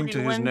chin thing to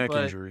his neck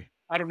but injury.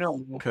 I don't know,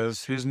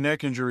 because his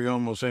neck injury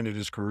almost ended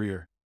his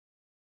career.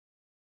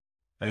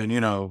 And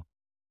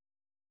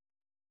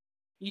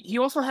he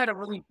also had a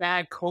really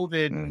bad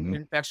COVID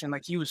infection.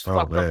 Like he was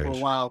fucked up for a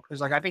while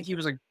because like I think he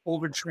was like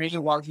overtraining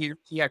while he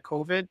had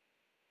COVID.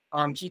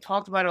 He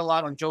talked about it a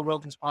lot on Joe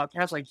Rogan's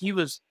podcast. Like you'd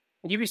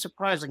be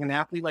surprised, like an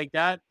athlete like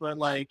that, but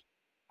like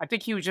I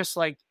think he was just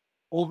like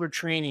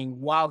overtraining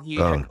while he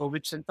had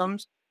COVID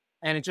symptoms,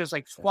 and it just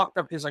like fucked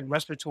up his like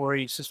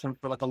respiratory system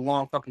for like a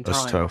long fucking time.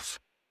 That's tough.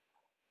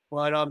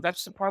 But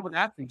that's the problem with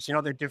athletes.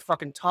 They're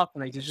fucking tough,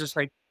 and like it's just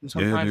like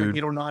sometimes like,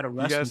 they don't know how to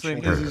rest. You guys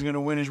think Izzy's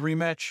gonna win his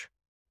rematch?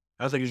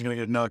 I think he's gonna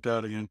get knocked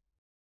out again.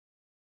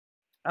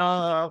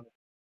 I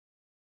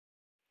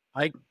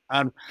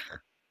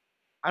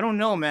don't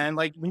know, man.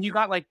 Like when you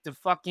got like the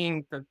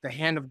fucking the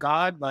hand of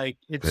God, like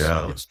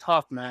it's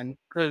tough, man.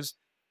 Because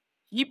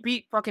he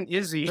beat fucking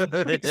Izzy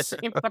the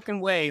same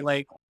fucking way,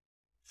 like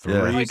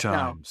 3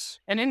 times.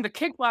 And in the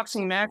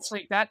kickboxing match,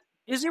 like that,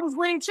 Izzy was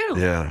winning too.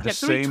 Yeah, the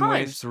same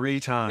way 3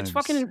 times. It's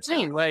fucking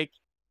insane. Like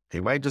he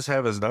might just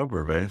have his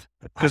number, man.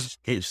 Because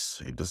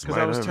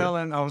I was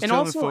telling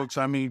folks.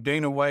 I mean,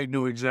 Dana White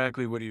knew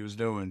exactly what he was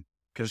doing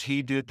because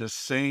he did the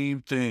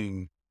same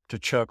thing to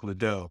Chuck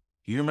Liddell.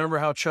 You remember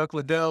how Chuck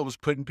Liddell was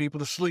putting people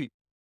to sleep?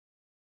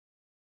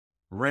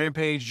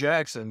 Rampage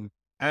Jackson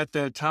at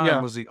that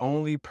time was the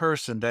only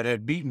person that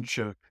had beaten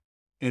Chuck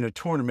in a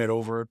tournament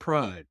over at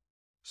Pride.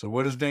 So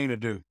what does Dana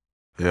do?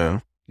 Yeah.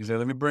 He said,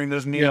 let me bring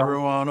this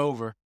Negro on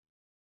over,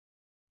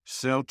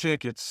 sell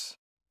tickets.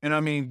 And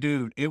I mean,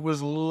 dude, it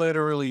was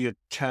literally a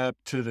tap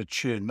to the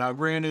chin. Now,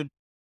 granted,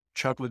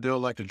 Chuck Liddell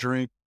liked to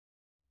drink.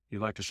 He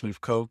liked to sniff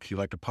coke. He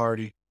liked to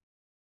party.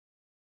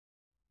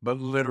 But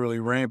literally,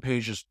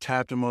 Rampage just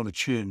tapped him on the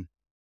chin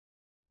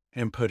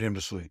and put him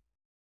to sleep.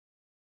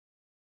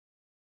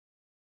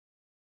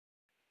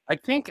 I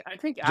think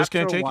after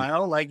a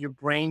while, like your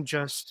brain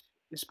just,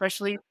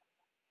 especially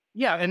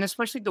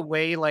the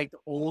way like the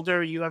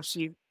older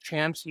UFC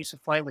champs used to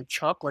fight, like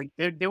Chuck, like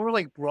they were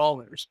like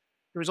brawlers.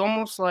 It was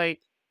almost like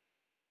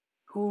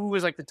who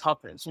was like the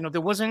toughest. There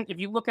wasn't. If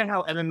you look at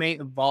how MMA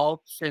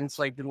evolved since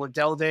like the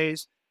Liddell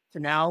days to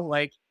now,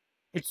 like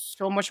it's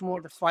so much more.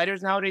 The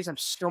fighters nowadays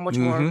have so much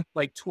more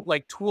like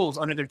tools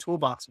under their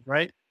toolboxes,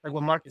 right? Like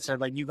what Marcus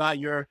said, like you got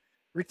the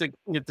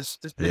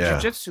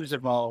jiu-jitsu's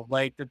evolved,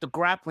 like the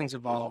grappling's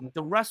evolved,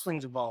 the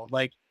wrestling's evolved.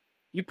 Like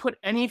you put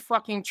any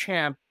fucking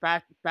champ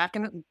back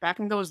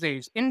in those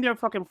days in their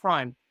fucking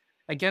prime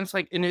against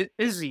like an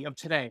Izzy of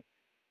today.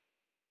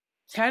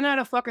 10 out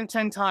of fucking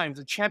 10 times,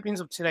 the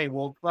champions of today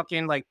will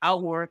fucking like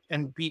outwork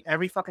and beat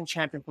every fucking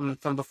champion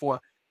from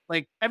before.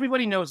 Like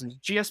everybody knows this.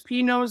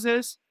 GSP knows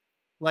this.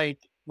 Like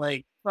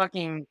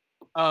fucking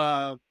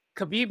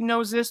Khabib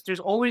knows this. There's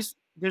always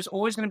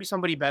going to be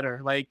somebody better.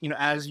 Like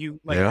as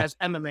as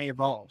MMA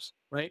evolves,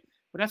 right?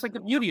 But that's like the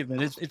beauty of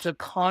it. It's a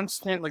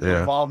constant like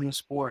evolving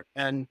sport,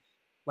 and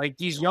like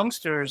these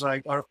youngsters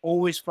like are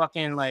always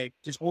fucking like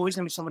there's always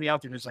gonna be somebody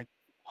out there that's like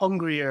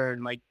hungrier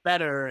and like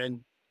better and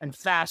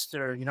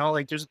faster.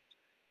 Like there's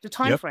a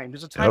time frame.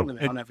 There's a time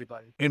limit on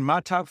everybody. In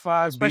my top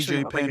 5,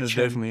 BJ Penn is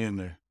definitely in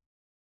there.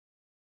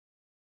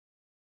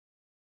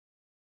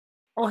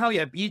 Oh hell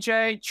yeah,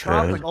 BJ,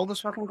 Chuck, like all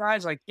those fucking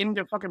guys, like in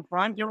their fucking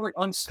prime, they were like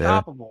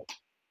unstoppable.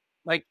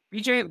 Like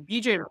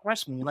BJ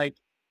impressed me. Like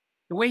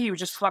the way he was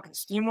just fucking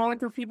steamrolling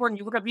through people, and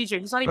you look at BJ,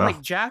 he's not even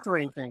like jacked or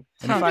anything.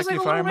 And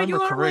if I remember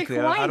correctly,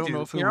 I don't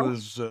know if it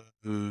was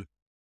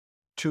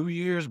 2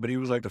 years, but he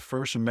was like the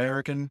first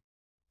American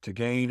to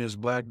gain his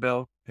black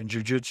belt in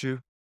jiu-jitsu.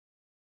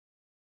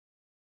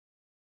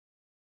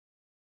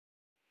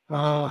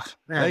 Oh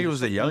man, I think he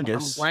was the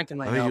youngest. I'm blanking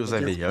right now. I think he was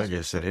like the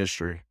youngest in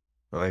history.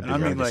 Like And the I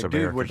mean, youngest like,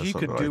 dude, what American or he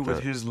something could do like with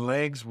that. his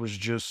legs was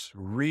just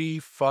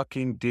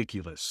fucking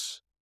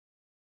ridiculous.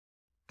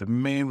 The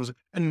man was,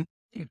 and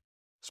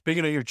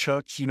speaking of your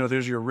Chucks,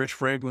 there's your Rich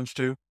Franklins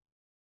too.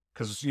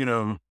 Cause,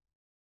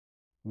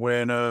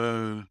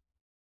 when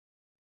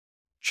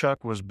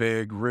Chuck was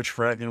big, Rich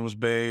Franklin was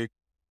big,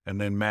 and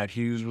then Matt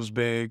Hughes was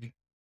big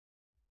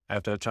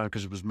at that time,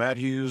 because it was Matt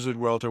Hughes at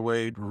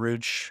welterweight,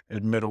 Rich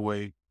at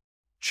middleweight,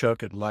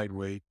 Chuck at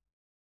lightweight.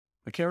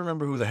 I can't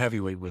remember who the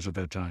heavyweight was at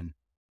that time.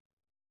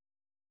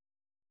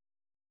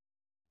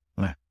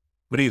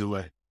 But either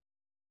way,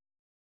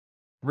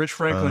 Rich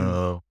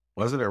Franklin,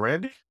 Wasn't it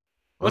Randy?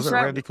 What's Wasn't it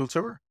that? Randy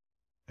Couture?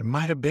 it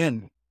might have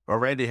been. Or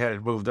Randy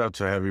hadn't moved up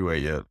to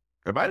heavyweight yet.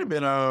 It might have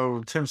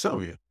been Tim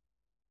Sylvia.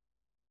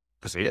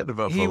 Because he had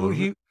developed for a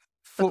little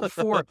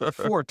bit.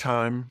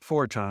 Four-time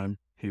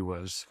he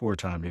was,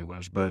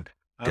 but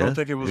I Yeah, don't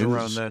think it was he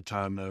around was- that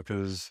time though,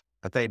 because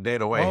I think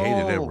Dana White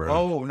hated him,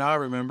 bro. now I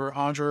remember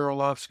Andre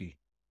Orlovsky.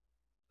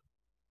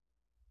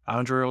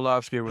 Andre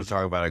Orlovsky We're was,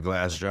 talking about a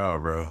glass jaw,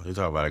 bro. You're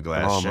talking about a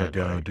glass oh my chin,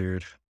 God, like,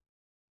 dude.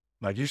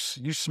 Like you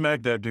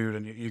smack that dude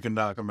and you can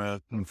knock him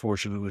out,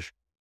 unfortunately.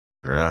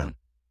 yeah.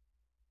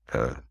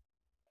 Well,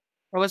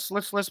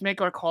 let's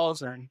make our calls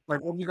then. Like,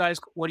 what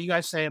do you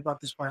guys say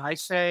about this fight? I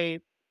say,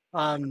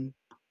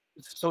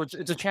 so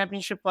it's a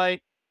championship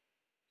fight,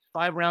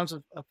 5 rounds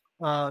of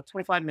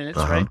 25 minutes,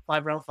 right?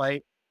 5-round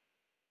fight.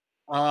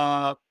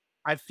 I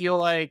feel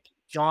like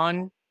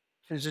John,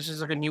 since this is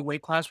like a new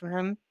weight class for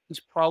him, he's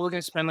probably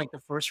gonna spend like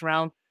the first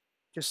round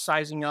just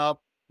sizing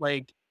up,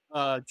 like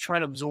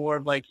trying to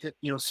absorb like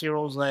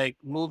Cyril's like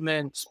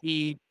movement,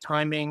 speed,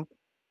 timing.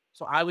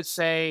 So I would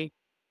say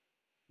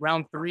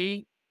round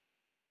 3,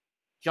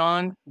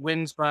 John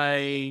wins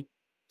by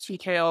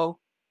TKO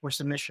or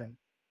submission.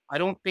 I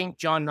don't think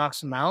John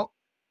knocks him out.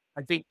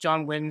 I think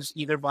John wins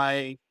either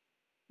by,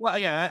 well,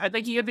 yeah, I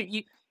think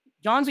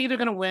John's either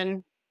going to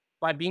win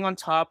by being on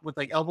top with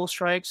like elbow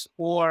strikes,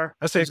 or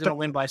I say he's going to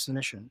win by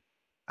submission.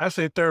 I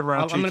say third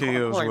round I'm going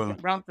TKO as to well.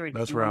 round 3.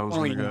 That's where I was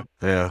going to go.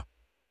 Yeah.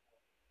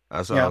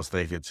 That's what Yeah. I was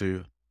thinking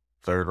too.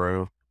 Third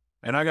round.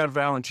 And I got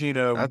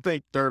Valentino. I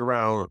think third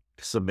round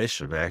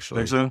submission, actually.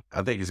 Think so?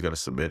 I think he's going to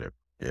submit him.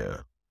 Yeah.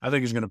 I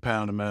think he's going to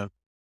pound him out.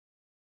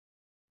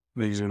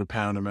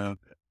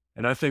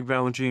 And I think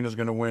Valentino's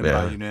going to win by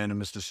Yeah.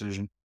 unanimous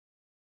decision.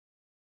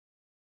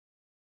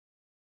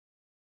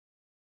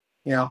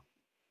 Yeah.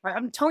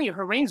 I'm telling you,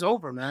 her reign's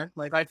over, man.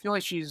 Like, I feel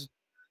like it's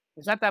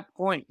at that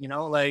point,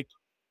 like,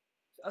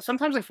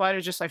 sometimes like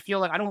fighters just, I feel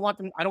like I don't want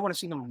to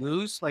see them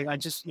lose. Like, I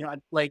just,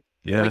 like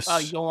Yes.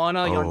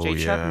 Joanna, Oh,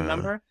 Jacek, yeah.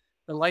 remember?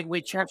 The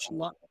lightweight champ,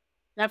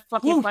 that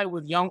fucking fight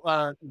with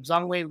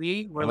Zhang Wei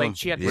Li, where like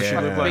she had yeah. she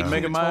looked like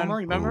Mega hematoma, Man.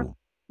 remember? Ooh.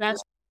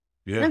 That's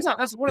Yeah.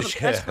 that's one of the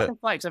best Yeah. fucking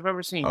fights I've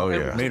ever seen. Oh, It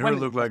yeah. was Made her when-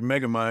 look like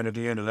Megamind at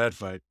the end of that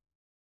fight.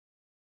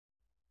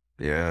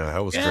 Yeah, that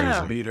was Yeah.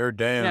 crazy. Beat her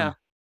down. Yeah.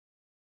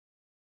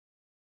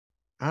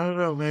 I don't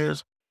know, man.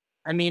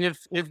 I mean,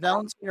 if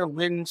Valentina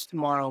wins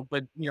tomorrow,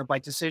 but by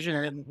decision,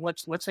 and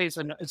let's say it's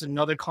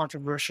another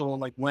controversial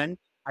like win,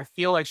 I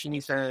feel like she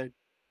needs to,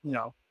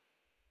 Yeah,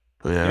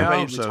 get I ready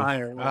hope to so.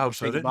 retire. I hope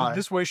so.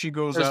 This way she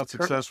goes There's out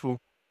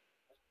successful.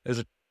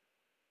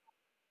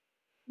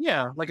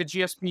 Yeah, like a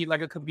GSP,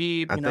 like a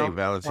Khabib. I think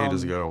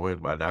Valentina's going to win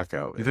by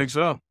knockout. You man. think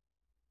so?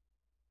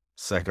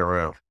 Second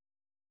round.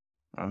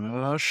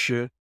 Oh,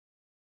 shit.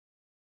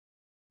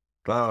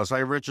 No, it's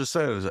like Richard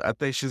says. I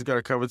think she's going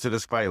to come into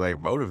this fight like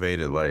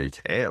motivated,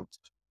 like amped.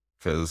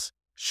 Because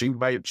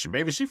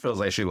maybe she feels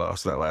like she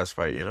lost that last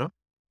fight,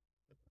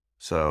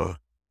 So,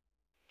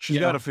 She's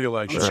Yeah. got to feel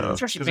like I'm she sure- I'm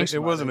sure she 'cause thinks it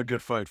about wasn't it. a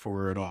good fight for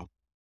her at all.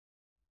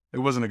 It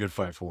wasn't a good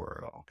fight for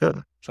her at all.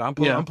 Yeah. So I'm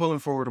Yeah. pulling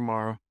forward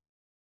tomorrow.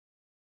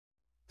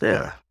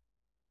 yeah.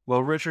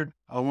 Well, Richard,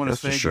 I want to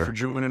That's for thank you sure. for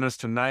joining us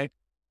tonight.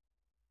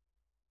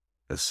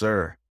 Yes,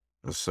 sir.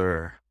 Yes,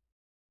 sir.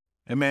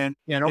 And man,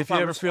 Yeah, no if you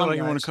problem. ever It's feel fun, like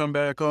you want guys. to come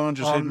back on,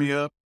 just hit Um, me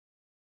up.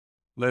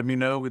 Let me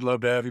know. We'd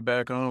love to have you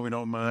back on. We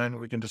don't mind.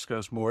 We can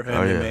discuss more Oh,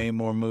 yeah. MMA,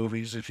 more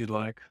movies if you'd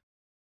like.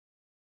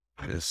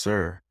 Yes,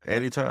 sir.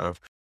 Anytime.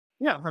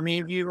 Yeah, I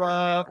mean, you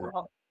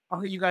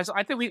guys,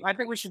 I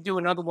think we should do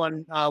another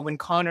one when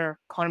Conor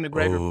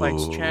McGregor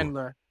fights Ooh.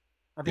 Chandler.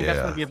 I think that's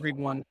Yeah. gonna be a big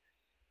one.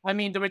 I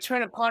mean, the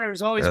return of Conor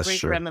is always That's great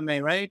true. for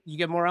MMA, right? You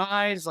get more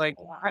eyes. Like,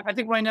 I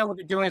think right now what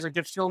they're doing is they're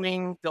just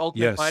filming the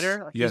Ultimate Yes.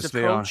 Fighter. He's Yes, a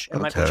they are. coach,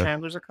 and Michael Okay.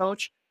 Chandler's a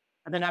coach.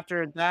 And then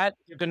after that,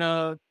 you're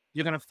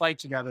gonna fight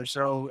together.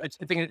 So I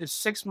think it's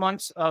 6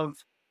 months of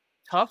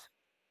tough,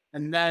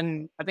 and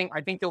then I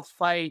think they'll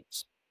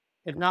fight.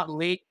 If not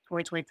late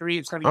 2023,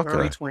 it's gonna be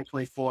early Okay.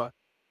 2024.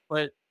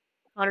 But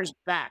Connor's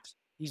back.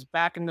 He's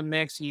back in the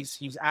mix.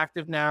 He's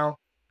active now.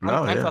 I'm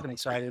Yeah. fucking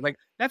excited. Like,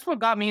 that's what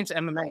got me into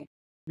MMA.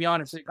 To be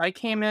honest, like, I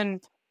came in.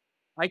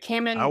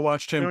 I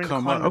watched him during the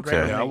come Conor up.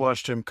 McGregor Yeah, I fight.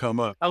 watched him come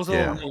up. I was a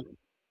Yeah. little late.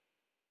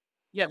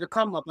 Yeah, the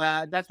come up.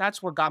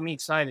 That's what got me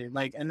excited.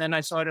 Like, and then I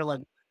started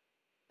like.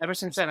 Ever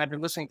since then, I've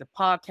been listening to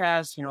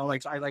podcasts.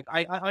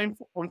 I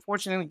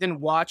unfortunately didn't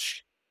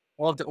watch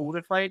all of the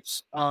older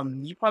fights.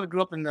 You probably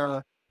grew up in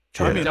the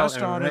I mean, I Belt era,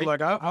 started right?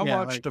 like I Yeah,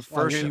 watched like, the oh,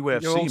 first you're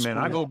UFC, old man. school.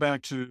 I go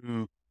back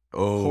to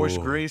Oh, Hoist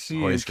Gracie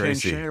Hoist and Ken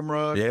Gracie.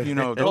 Shamrock. Yeah. You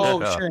know, Oh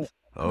shit.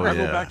 Oh, I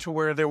go yeah. back to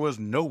where there was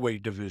no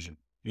weight division.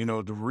 You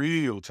know, the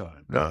real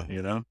time. No.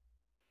 You know,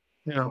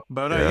 Yeah.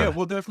 but Yeah. yeah,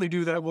 we'll definitely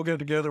do that. We'll get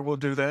together. We'll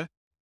do that.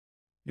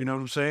 You know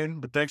what I'm saying?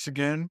 But thanks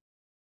again.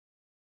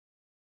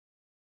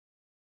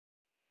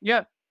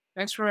 Yeah.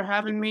 Thanks for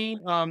having me.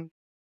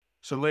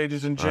 So,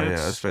 ladies and Oh, yeah,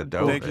 gents, that's been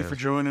dope, thank you man. for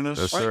joining us.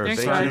 Yes, All right, sir.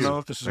 thanks, Thank guys. Signing you.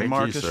 off. This is Thank you,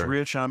 Marcus, sir.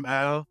 Rich. I'm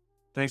Al.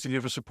 Thanks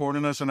again for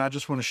supporting us. And I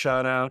just want to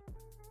shout out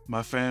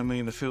my family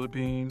in the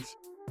Philippines.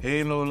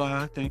 Hey,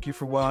 Lola. Thank you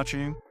for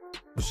watching.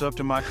 What's up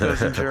to my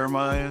cousin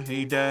Jeremiah?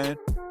 Hey, Dad.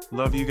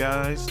 Love you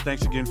guys.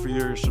 Thanks again for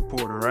your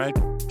support, all right?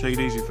 Take it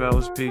easy,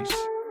 fellas. Peace.